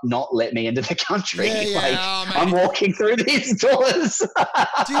can't not let me into the country. Yeah. Like, Oh, I'm walking through these doors.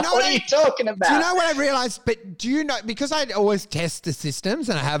 Do you know what are you talking about? Do you know what I realized? But do you know, because I always test the systems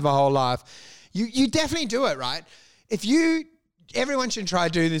and I have my whole life, you definitely do it, right? Everyone should try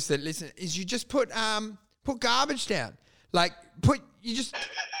to do this that listen, is you just put garbage down. Like, do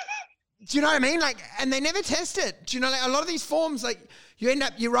you know what I mean? Like, and they never test it. Do you know, like, a lot of these forms, like, you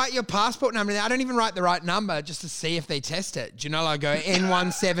write your passport number. I don't even write the right number just to see if they test it. Do you know, like, I go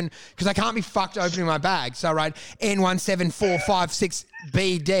N17, because I can't be fucked opening my bag. So I write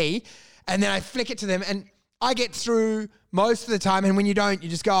N17456BD, and then I flick it to them, and I get through most of the time. And when you don't, you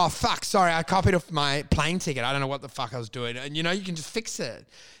just go, oh, fuck, sorry, I copied off my plane ticket. I don't know what the fuck I was doing. And, you know, you can just fix it.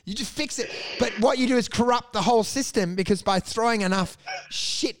 You just fix it. But what you do is corrupt the whole system, because by throwing enough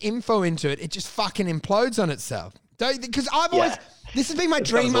shit info into it, it just fucking implodes on itself. Because this has been my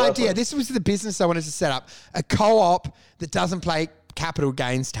dream idea. This was the business I wanted to set up, a co-op that doesn't pay capital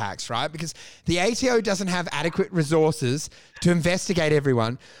gains tax, right? Because the ATO doesn't have adequate resources to investigate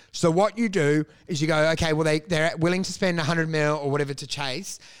everyone. So what you do is you go, okay, well, they're willing to spend 100 mil or whatever to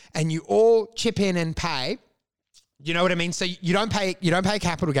chase, and you all chip in and pay. You know what I mean? So you don't pay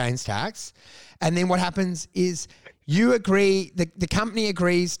capital gains tax. And then what happens is you agree, the company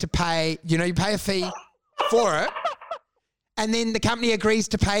agrees to pay, you pay a fee for it. and then the company agrees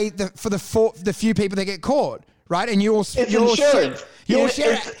to pay for the few people that get caught, right? And you all It's insurance.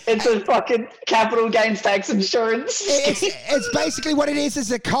 It's a fucking capital gains tax insurance. It's basically what it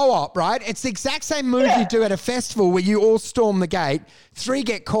is a co-op, right? It's the exact same move you do at a festival where you all storm the gate, 3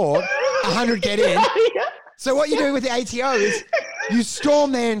 get caught, 100 get in. So what you do with the ATO is you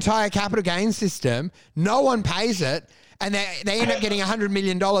storm their entire capital gains system, no one pays it, and they end up getting $100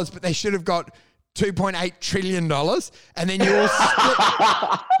 million, but they should have got $2.8 trillion, and then you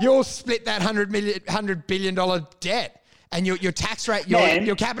all split that $100 billion debt. And your tax rate,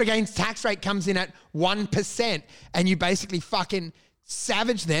 your capital gains tax rate comes in at 1%, and you basically fucking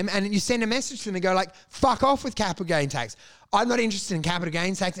savage them, and you send a message to them and go like, fuck off with capital gain tax. I'm not interested in capital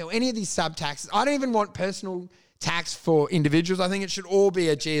gains tax or any of these sub-taxes. I don't even want personal tax for individuals. I think it should all be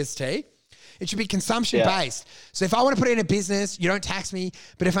a GST. It should be consumption-based. So if I want to put it in a business, you don't tax me,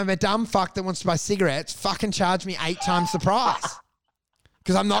 but if I'm a dumb fuck that wants to buy cigarettes, fucking charge me 8 times the price.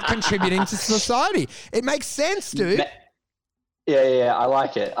 Because I'm not contributing to society. It makes sense, dude. Yeah, I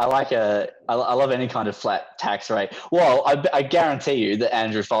like it. I love any kind of flat tax rate. Well, I guarantee you that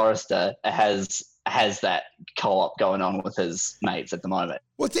Andrew Forrester has that co-op going on with his mates at the moment.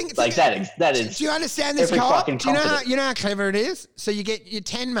 Well, that is. Do you understand this co-op? Do you know how clever it is? So you get your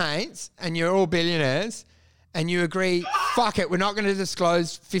 10 mates, and you're all billionaires, and you agree, fuck it, we're not going to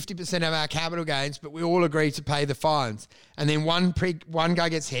disclose 50% of our capital gains, but we all agree to pay the fines. And then one guy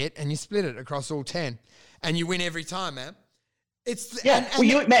gets hit, and you split it across all 10, and you win every time, man.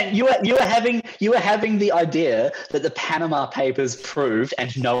 You were having the idea that the Panama Papers proved,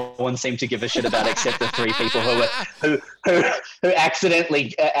 and no one seemed to give a shit about except the 3 people who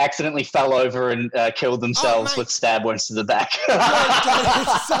accidentally fell over and killed themselves with stab wounds to the back.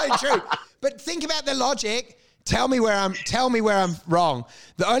 It's so true. But think about the logic. Tell me where I'm wrong.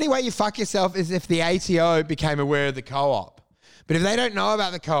 The only way you fuck yourself is if the ATO became aware of the co-op. But if they don't know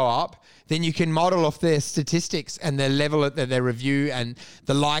about the co-op, then you can model off their statistics and their level of their review and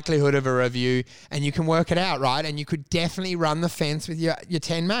the likelihood of a review, and you can work it out, right? And you could definitely run the fence with your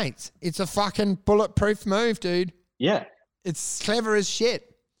 10 mates. It's a fucking bulletproof move, dude. Yeah. It's clever as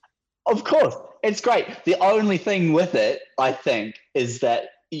shit. Of course. It's great. The only thing with it, I think, is that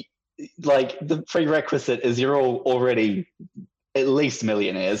like the prerequisite is you're all already at least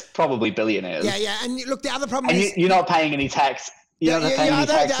millionaires, probably billionaires. Yeah. And look, the other problem is... you're not paying any tax.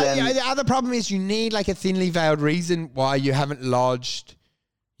 The other problem is you need like a thinly veiled reason why you haven't lodged,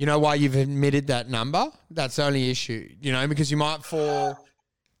 why you've admitted that number. That's the only issue, because you might fall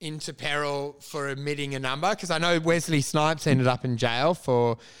into peril for admitting a number. Because I know Wesley Snipes ended up in jail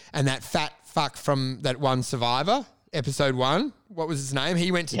and that fat fuck from that one Survivor, episode 1, what was his name?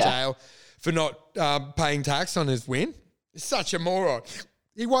 He went to jail for not paying tax on his win. Such a moron.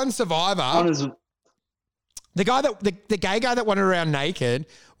 He won Survivor. The gay guy that went around naked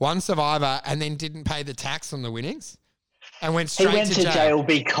won Survivor and then didn't pay the tax on the winnings and went straight to jail. He went to jail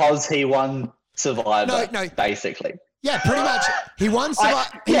because he won Survivor, basically. Yeah, pretty much. He won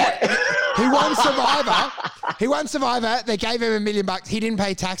Survivor. He won Survivor. He won Survivor. They gave him $1 million. He didn't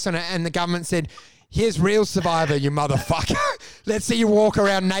pay tax on it, and the government said, "Here's real Survivor, you motherfucker. Let's see you walk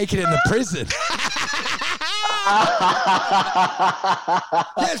around naked in the prison."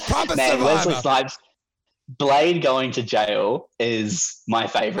 Yes, proper Survivor. Wesley Snipes. Blade going to jail is my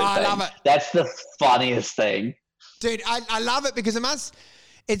favorite thing. I love it. That's the funniest thing. Dude, I love it because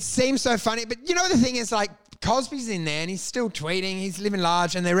it seems so funny. But the thing is, like, Cosby's in there and he's still tweeting. He's living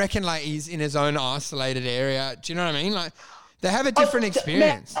large and they reckon like he's in his own isolated area. Do you know what I mean? Like, they have a different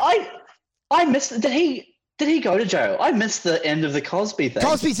experience. Man, I missed it. Did he go to jail? I missed the end of the Cosby thing.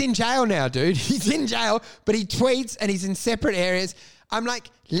 Cosby's in jail now, dude. He's in jail, but he tweets and he's in separate areas. I'm like,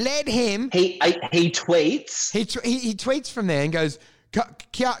 let him. He tweets. He tweets from there and goes,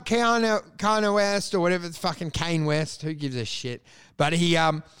 Kanye West or whatever, it's fucking Kane West. Who gives a shit? But he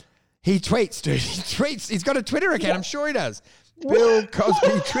tweets, dude. He tweets. He's got a Twitter account. I'm sure he does. Bill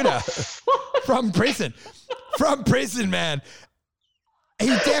Cosby Twitter from prison. From prison, man. He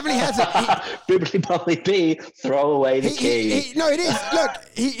definitely has it. Bibbly Bobbly B, throw away the key. No, it is. Look,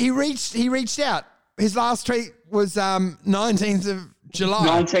 he reached out. His last tweet was 19th of July.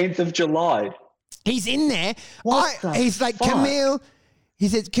 19th of July. He's in there. He's like, fuck? Camille. He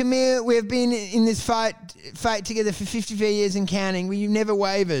says, Camille, we've been in this fight together for 54 years and counting. Well, you've never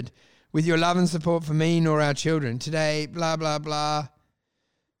wavered with your love and support for me nor our children. Today, blah, blah, blah.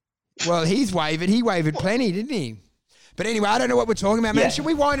 Well, he's wavered. He wavered plenty, didn't he? But anyway, I don't know what we're talking about, man. Should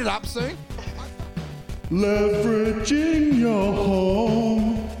we wind it up soon? Leveraging your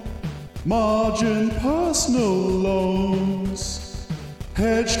home, margin personal loans,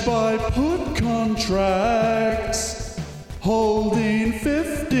 hedged by put contracts, Holding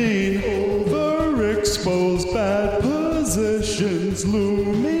 15 overexposed bad positions,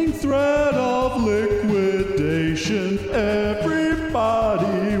 looming threat of liquidation.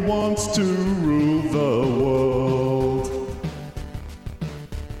 Everybody wants to rule the world.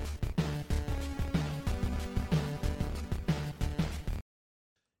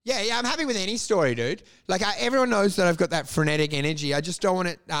 Yeah, I'm happy with any story, dude. Like, everyone knows that I've got that frenetic energy. I just don't want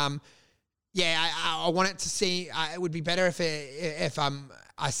it. I want it to see. It would be better if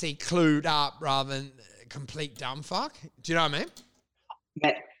I see clued up rather than complete dumb fuck. Do you know what I mean?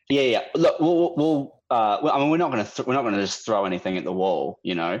 Yeah. Look, I mean, we're not going to just throw anything at the wall,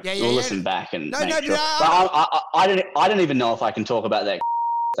 you know. We'll listen back and make sure. I don't even know if I can talk about that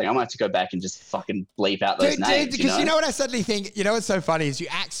thing. I might have to go back and just fucking bleep out those names. Because you know what I suddenly think? You know what's so funny is you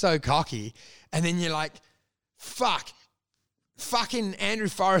act so cocky, and then you're like, fucking Andrew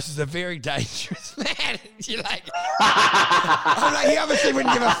Forrest is a very dangerous man. You're like, I'm like, he obviously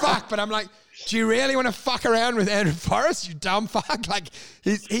wouldn't give a fuck, but I'm like, do you really want to fuck around with Andrew Forrest, you dumb fuck? Like,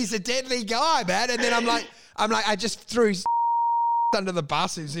 he's a deadly guy, man. And then I'm like, I just threw under the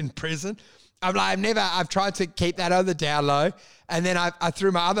bus who's in prison. I'm like, I've tried to keep that other down low. And then I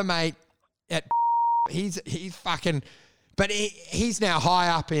threw my other mate at he's fucking, but he's now high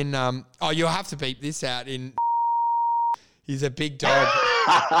up in, you'll have to beep this out in, he's a big dog.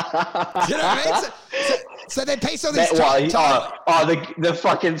 Do you know what I mean? So they paste all these the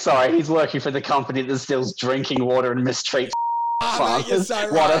fucking, sorry, he's working for the company that steals drinking water and mistreats farmers. Mate, so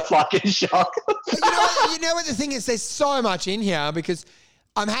right. What a fucking shock. You know what the thing is? There's so much in here because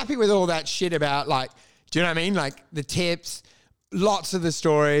I'm happy with all that shit about, like, do you know what I mean? Like the tips, lots of the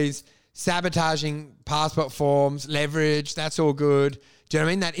stories, sabotaging passport forms, leverage, that's all good. Do you know what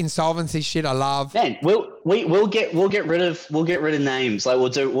I mean? That insolvency shit I love. Man, we'll get rid of names. Like we'll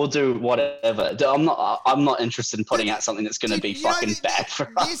do whatever. I'm not interested in putting out something that's going to be fucking bad for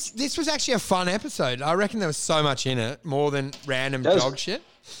us. This was actually a fun episode. I reckon there was so much in it, more than random dog shit.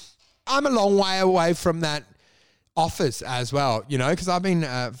 I'm a long way away from that office as well, you know, because I've been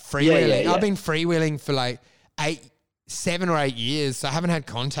freewheeling. Yeah. I've been freewheeling for like 7 or 8 years, so I haven't had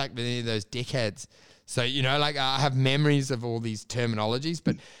contact with any of those dickheads. So, you know, like I have memories of all these terminologies,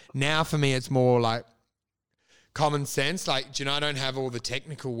 but now for me it's more like common sense. Like, do you know, I don't have all the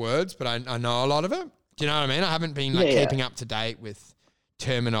technical words, but I know a lot of it. Do you know what I mean? I haven't been keeping up to date with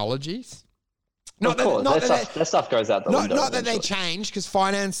terminologies. That stuff goes out the window. Not that they change, because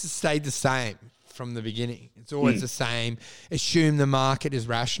finance has stayed the same from the beginning. It's always the same. Assume the market is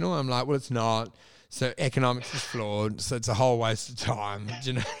rational. I'm like, well, it's not. So economics is flawed. So it's a whole waste of time. Do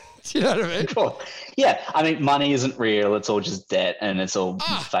you know? Do you know what I mean? Cool. Yeah, I mean, money isn't real. It's all just debt, and it's all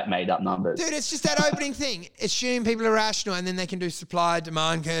made up numbers. Dude, it's just that opening thing. Assume people are rational, and then they can do supply,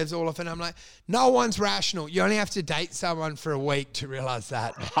 demand curves, all of it. I'm like, no one's rational. You only have to date someone for a week to realize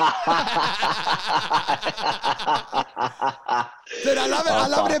that. Dude, I love it. I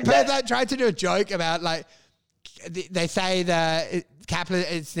love it. They tried to do a joke about, like, they say that capital,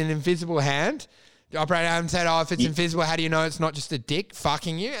 it's an invisible hand. The operator Adam said, if it's invisible, how do you know it's not just a dick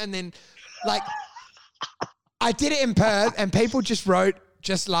fucking you? And then, like, I did it in Perth and people just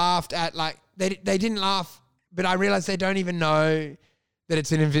laughed at, like, they didn't laugh, but I realized they don't even know that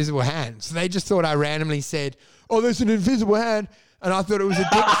it's an invisible hand. So they just thought I randomly said, there's an invisible hand. And I thought it was a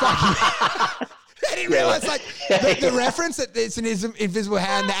dick fucking They didn't realize, like, the reference that it's an invisible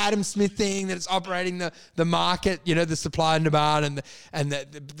hand, the Adam Smith thing, that it's operating the market, you know, the supply and demand and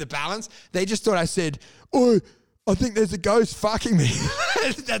the balance. They just thought I said, I think there's a ghost fucking me.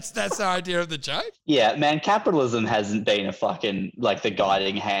 That's the idea of the joke. Yeah, man, capitalism hasn't been a fucking, like, the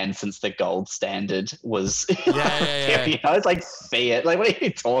guiding hand since the gold standard was. Yeah. You know, it's like fiat. Like, what are you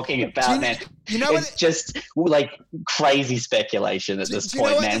talking about, man? You know, it's just like crazy speculation at this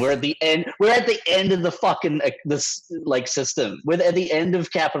point, man. We're at the end. We're at the end of the fucking this like system. We're at the end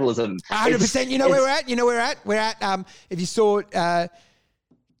of capitalism. 100%. You know where we're at. We're at. If you saw.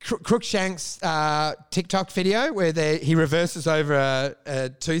 Crookshank's TikTok video where he reverses over a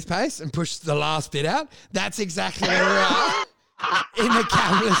toothpaste and pushes the last bit out. That's exactly where we are in the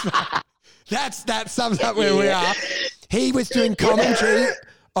capitalist. That sums up where we are. He was doing commentary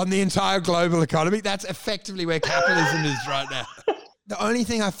on the entire global economy. That's effectively where capitalism is right now. The only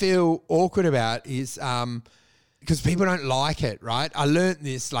thing I feel awkward about is because people don't like it, right? I learned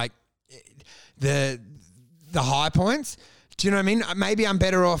this, like, the high points. Do you know what I mean? Maybe I'm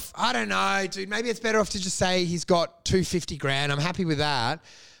better off. I don't know, dude. Maybe it's better off to just say he's got $250,000. I'm happy with that.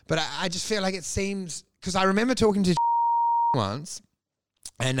 But I just feel like it seems, because I remember talking to once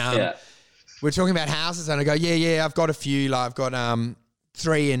and we're talking about houses and I go, yeah, I've got a few. Like, I've got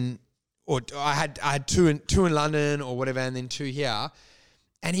 3 in or I had two in London or whatever, and then 2 here.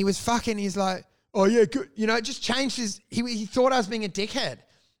 And he was fucking, he's like, oh yeah, good. You know, it just changed he thought I was being a dickhead.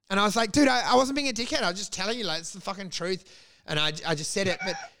 And I was like, dude, I wasn't being a dickhead. I was just telling you, like, it's the fucking truth. And I just said it.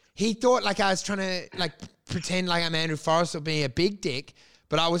 But he thought like I was trying to like pretend like I'm Andrew Forrest or being a big dick.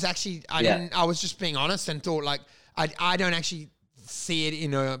 But I was actually, I was just being honest and thought like, I don't actually see it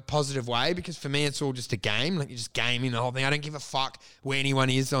in a positive way, because for me it's all just a game. Like, you're just gaming the whole thing. I don't give a fuck where anyone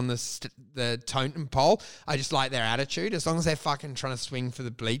is on the totem pole. I just like their attitude. As long as they're fucking trying to swing for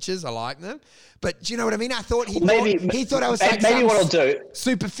the bleachers, I like them. But do you know what I mean? I thought he thought I was like maybe what I'll do,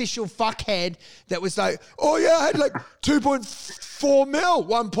 superficial fuckhead that was like, oh yeah, I had like 2.4 mil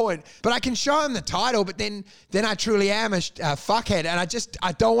 1 point. But I can show him the title, but then I truly am a fuckhead, and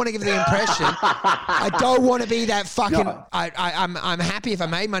I don't want to give the impression. I don't want to be that fucking. No. I'm happy if I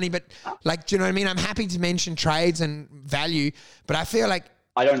made money, but like, do you know what I mean? I'm happy to mention trades and value, but I feel like.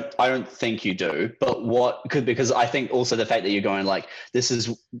 I don't think you do, but because I think also the fact that you're going like, this is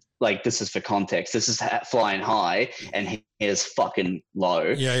for context, this is flying high and here's fucking low.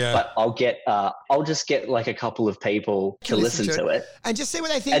 Yeah. But I'll just get like a couple of people to listen to it and just see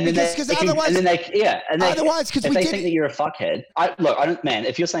what they think, and because otherwise, if they think that you're a fuckhead,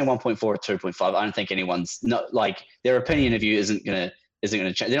 if you're saying 1.4 or 2.5, I don't think anyone's not like, their opinion of you isn't going to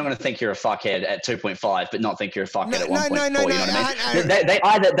change. They're not going to think you're a fuckhead at 2.5, but not think you're a fuckhead at 1.4. No, you know what I mean? They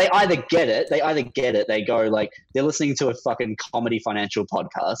either get it. They go like, they're listening to a fucking comedy financial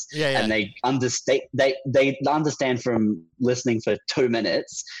podcast, and they understand from listening for 2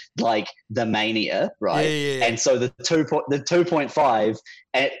 minutes like the mania, right? Yeah. And so the 2.5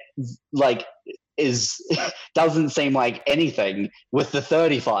 like doesn't seem like anything with the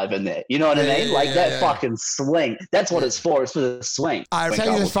 35 in there. You know what I mean? Like fucking swing. That's what it's for. It's for the swing. I'll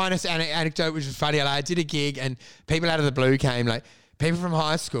tell you the finest anecdote, which was funny. Like, I did a gig and people out of the blue came, like people from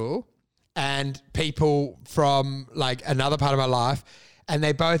high school and people from like another part of my life. And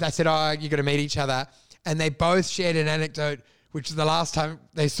I said, oh, you got to meet each other. And they both shared an anecdote, which was the last time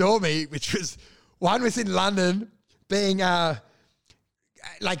they saw me, which was, one was in London being,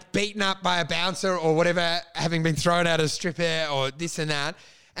 like beaten up by a bouncer or whatever, having been thrown out of stripper or this and that.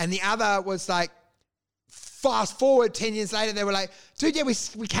 And the other was like, fast forward 10 years later, they were like, dude, yeah, we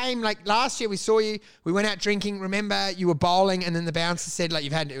came like last year, we saw you, we went out drinking, remember you were bowling, and then the bouncer said like,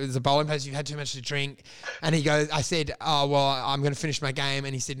 it was a bowling place, you've had too much to drink. And he goes, I said, oh, well, I'm going to finish my game.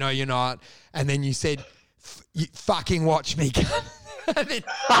 And he said, no, you're not. And then you said, you fucking watch me. and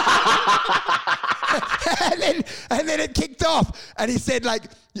then it kicked off, and he said like,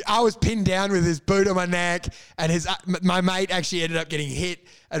 I was pinned down with his boot on my neck, and my mate actually ended up getting hit,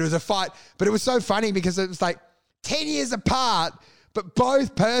 and it was a fight. But it was so funny because it was like 10 years apart, but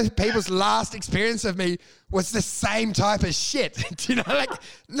both people's last experience of me was the same type of shit. Do you know, like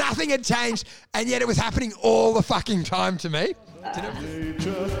nothing had changed, and yet it was happening all the fucking time to me. Do you know?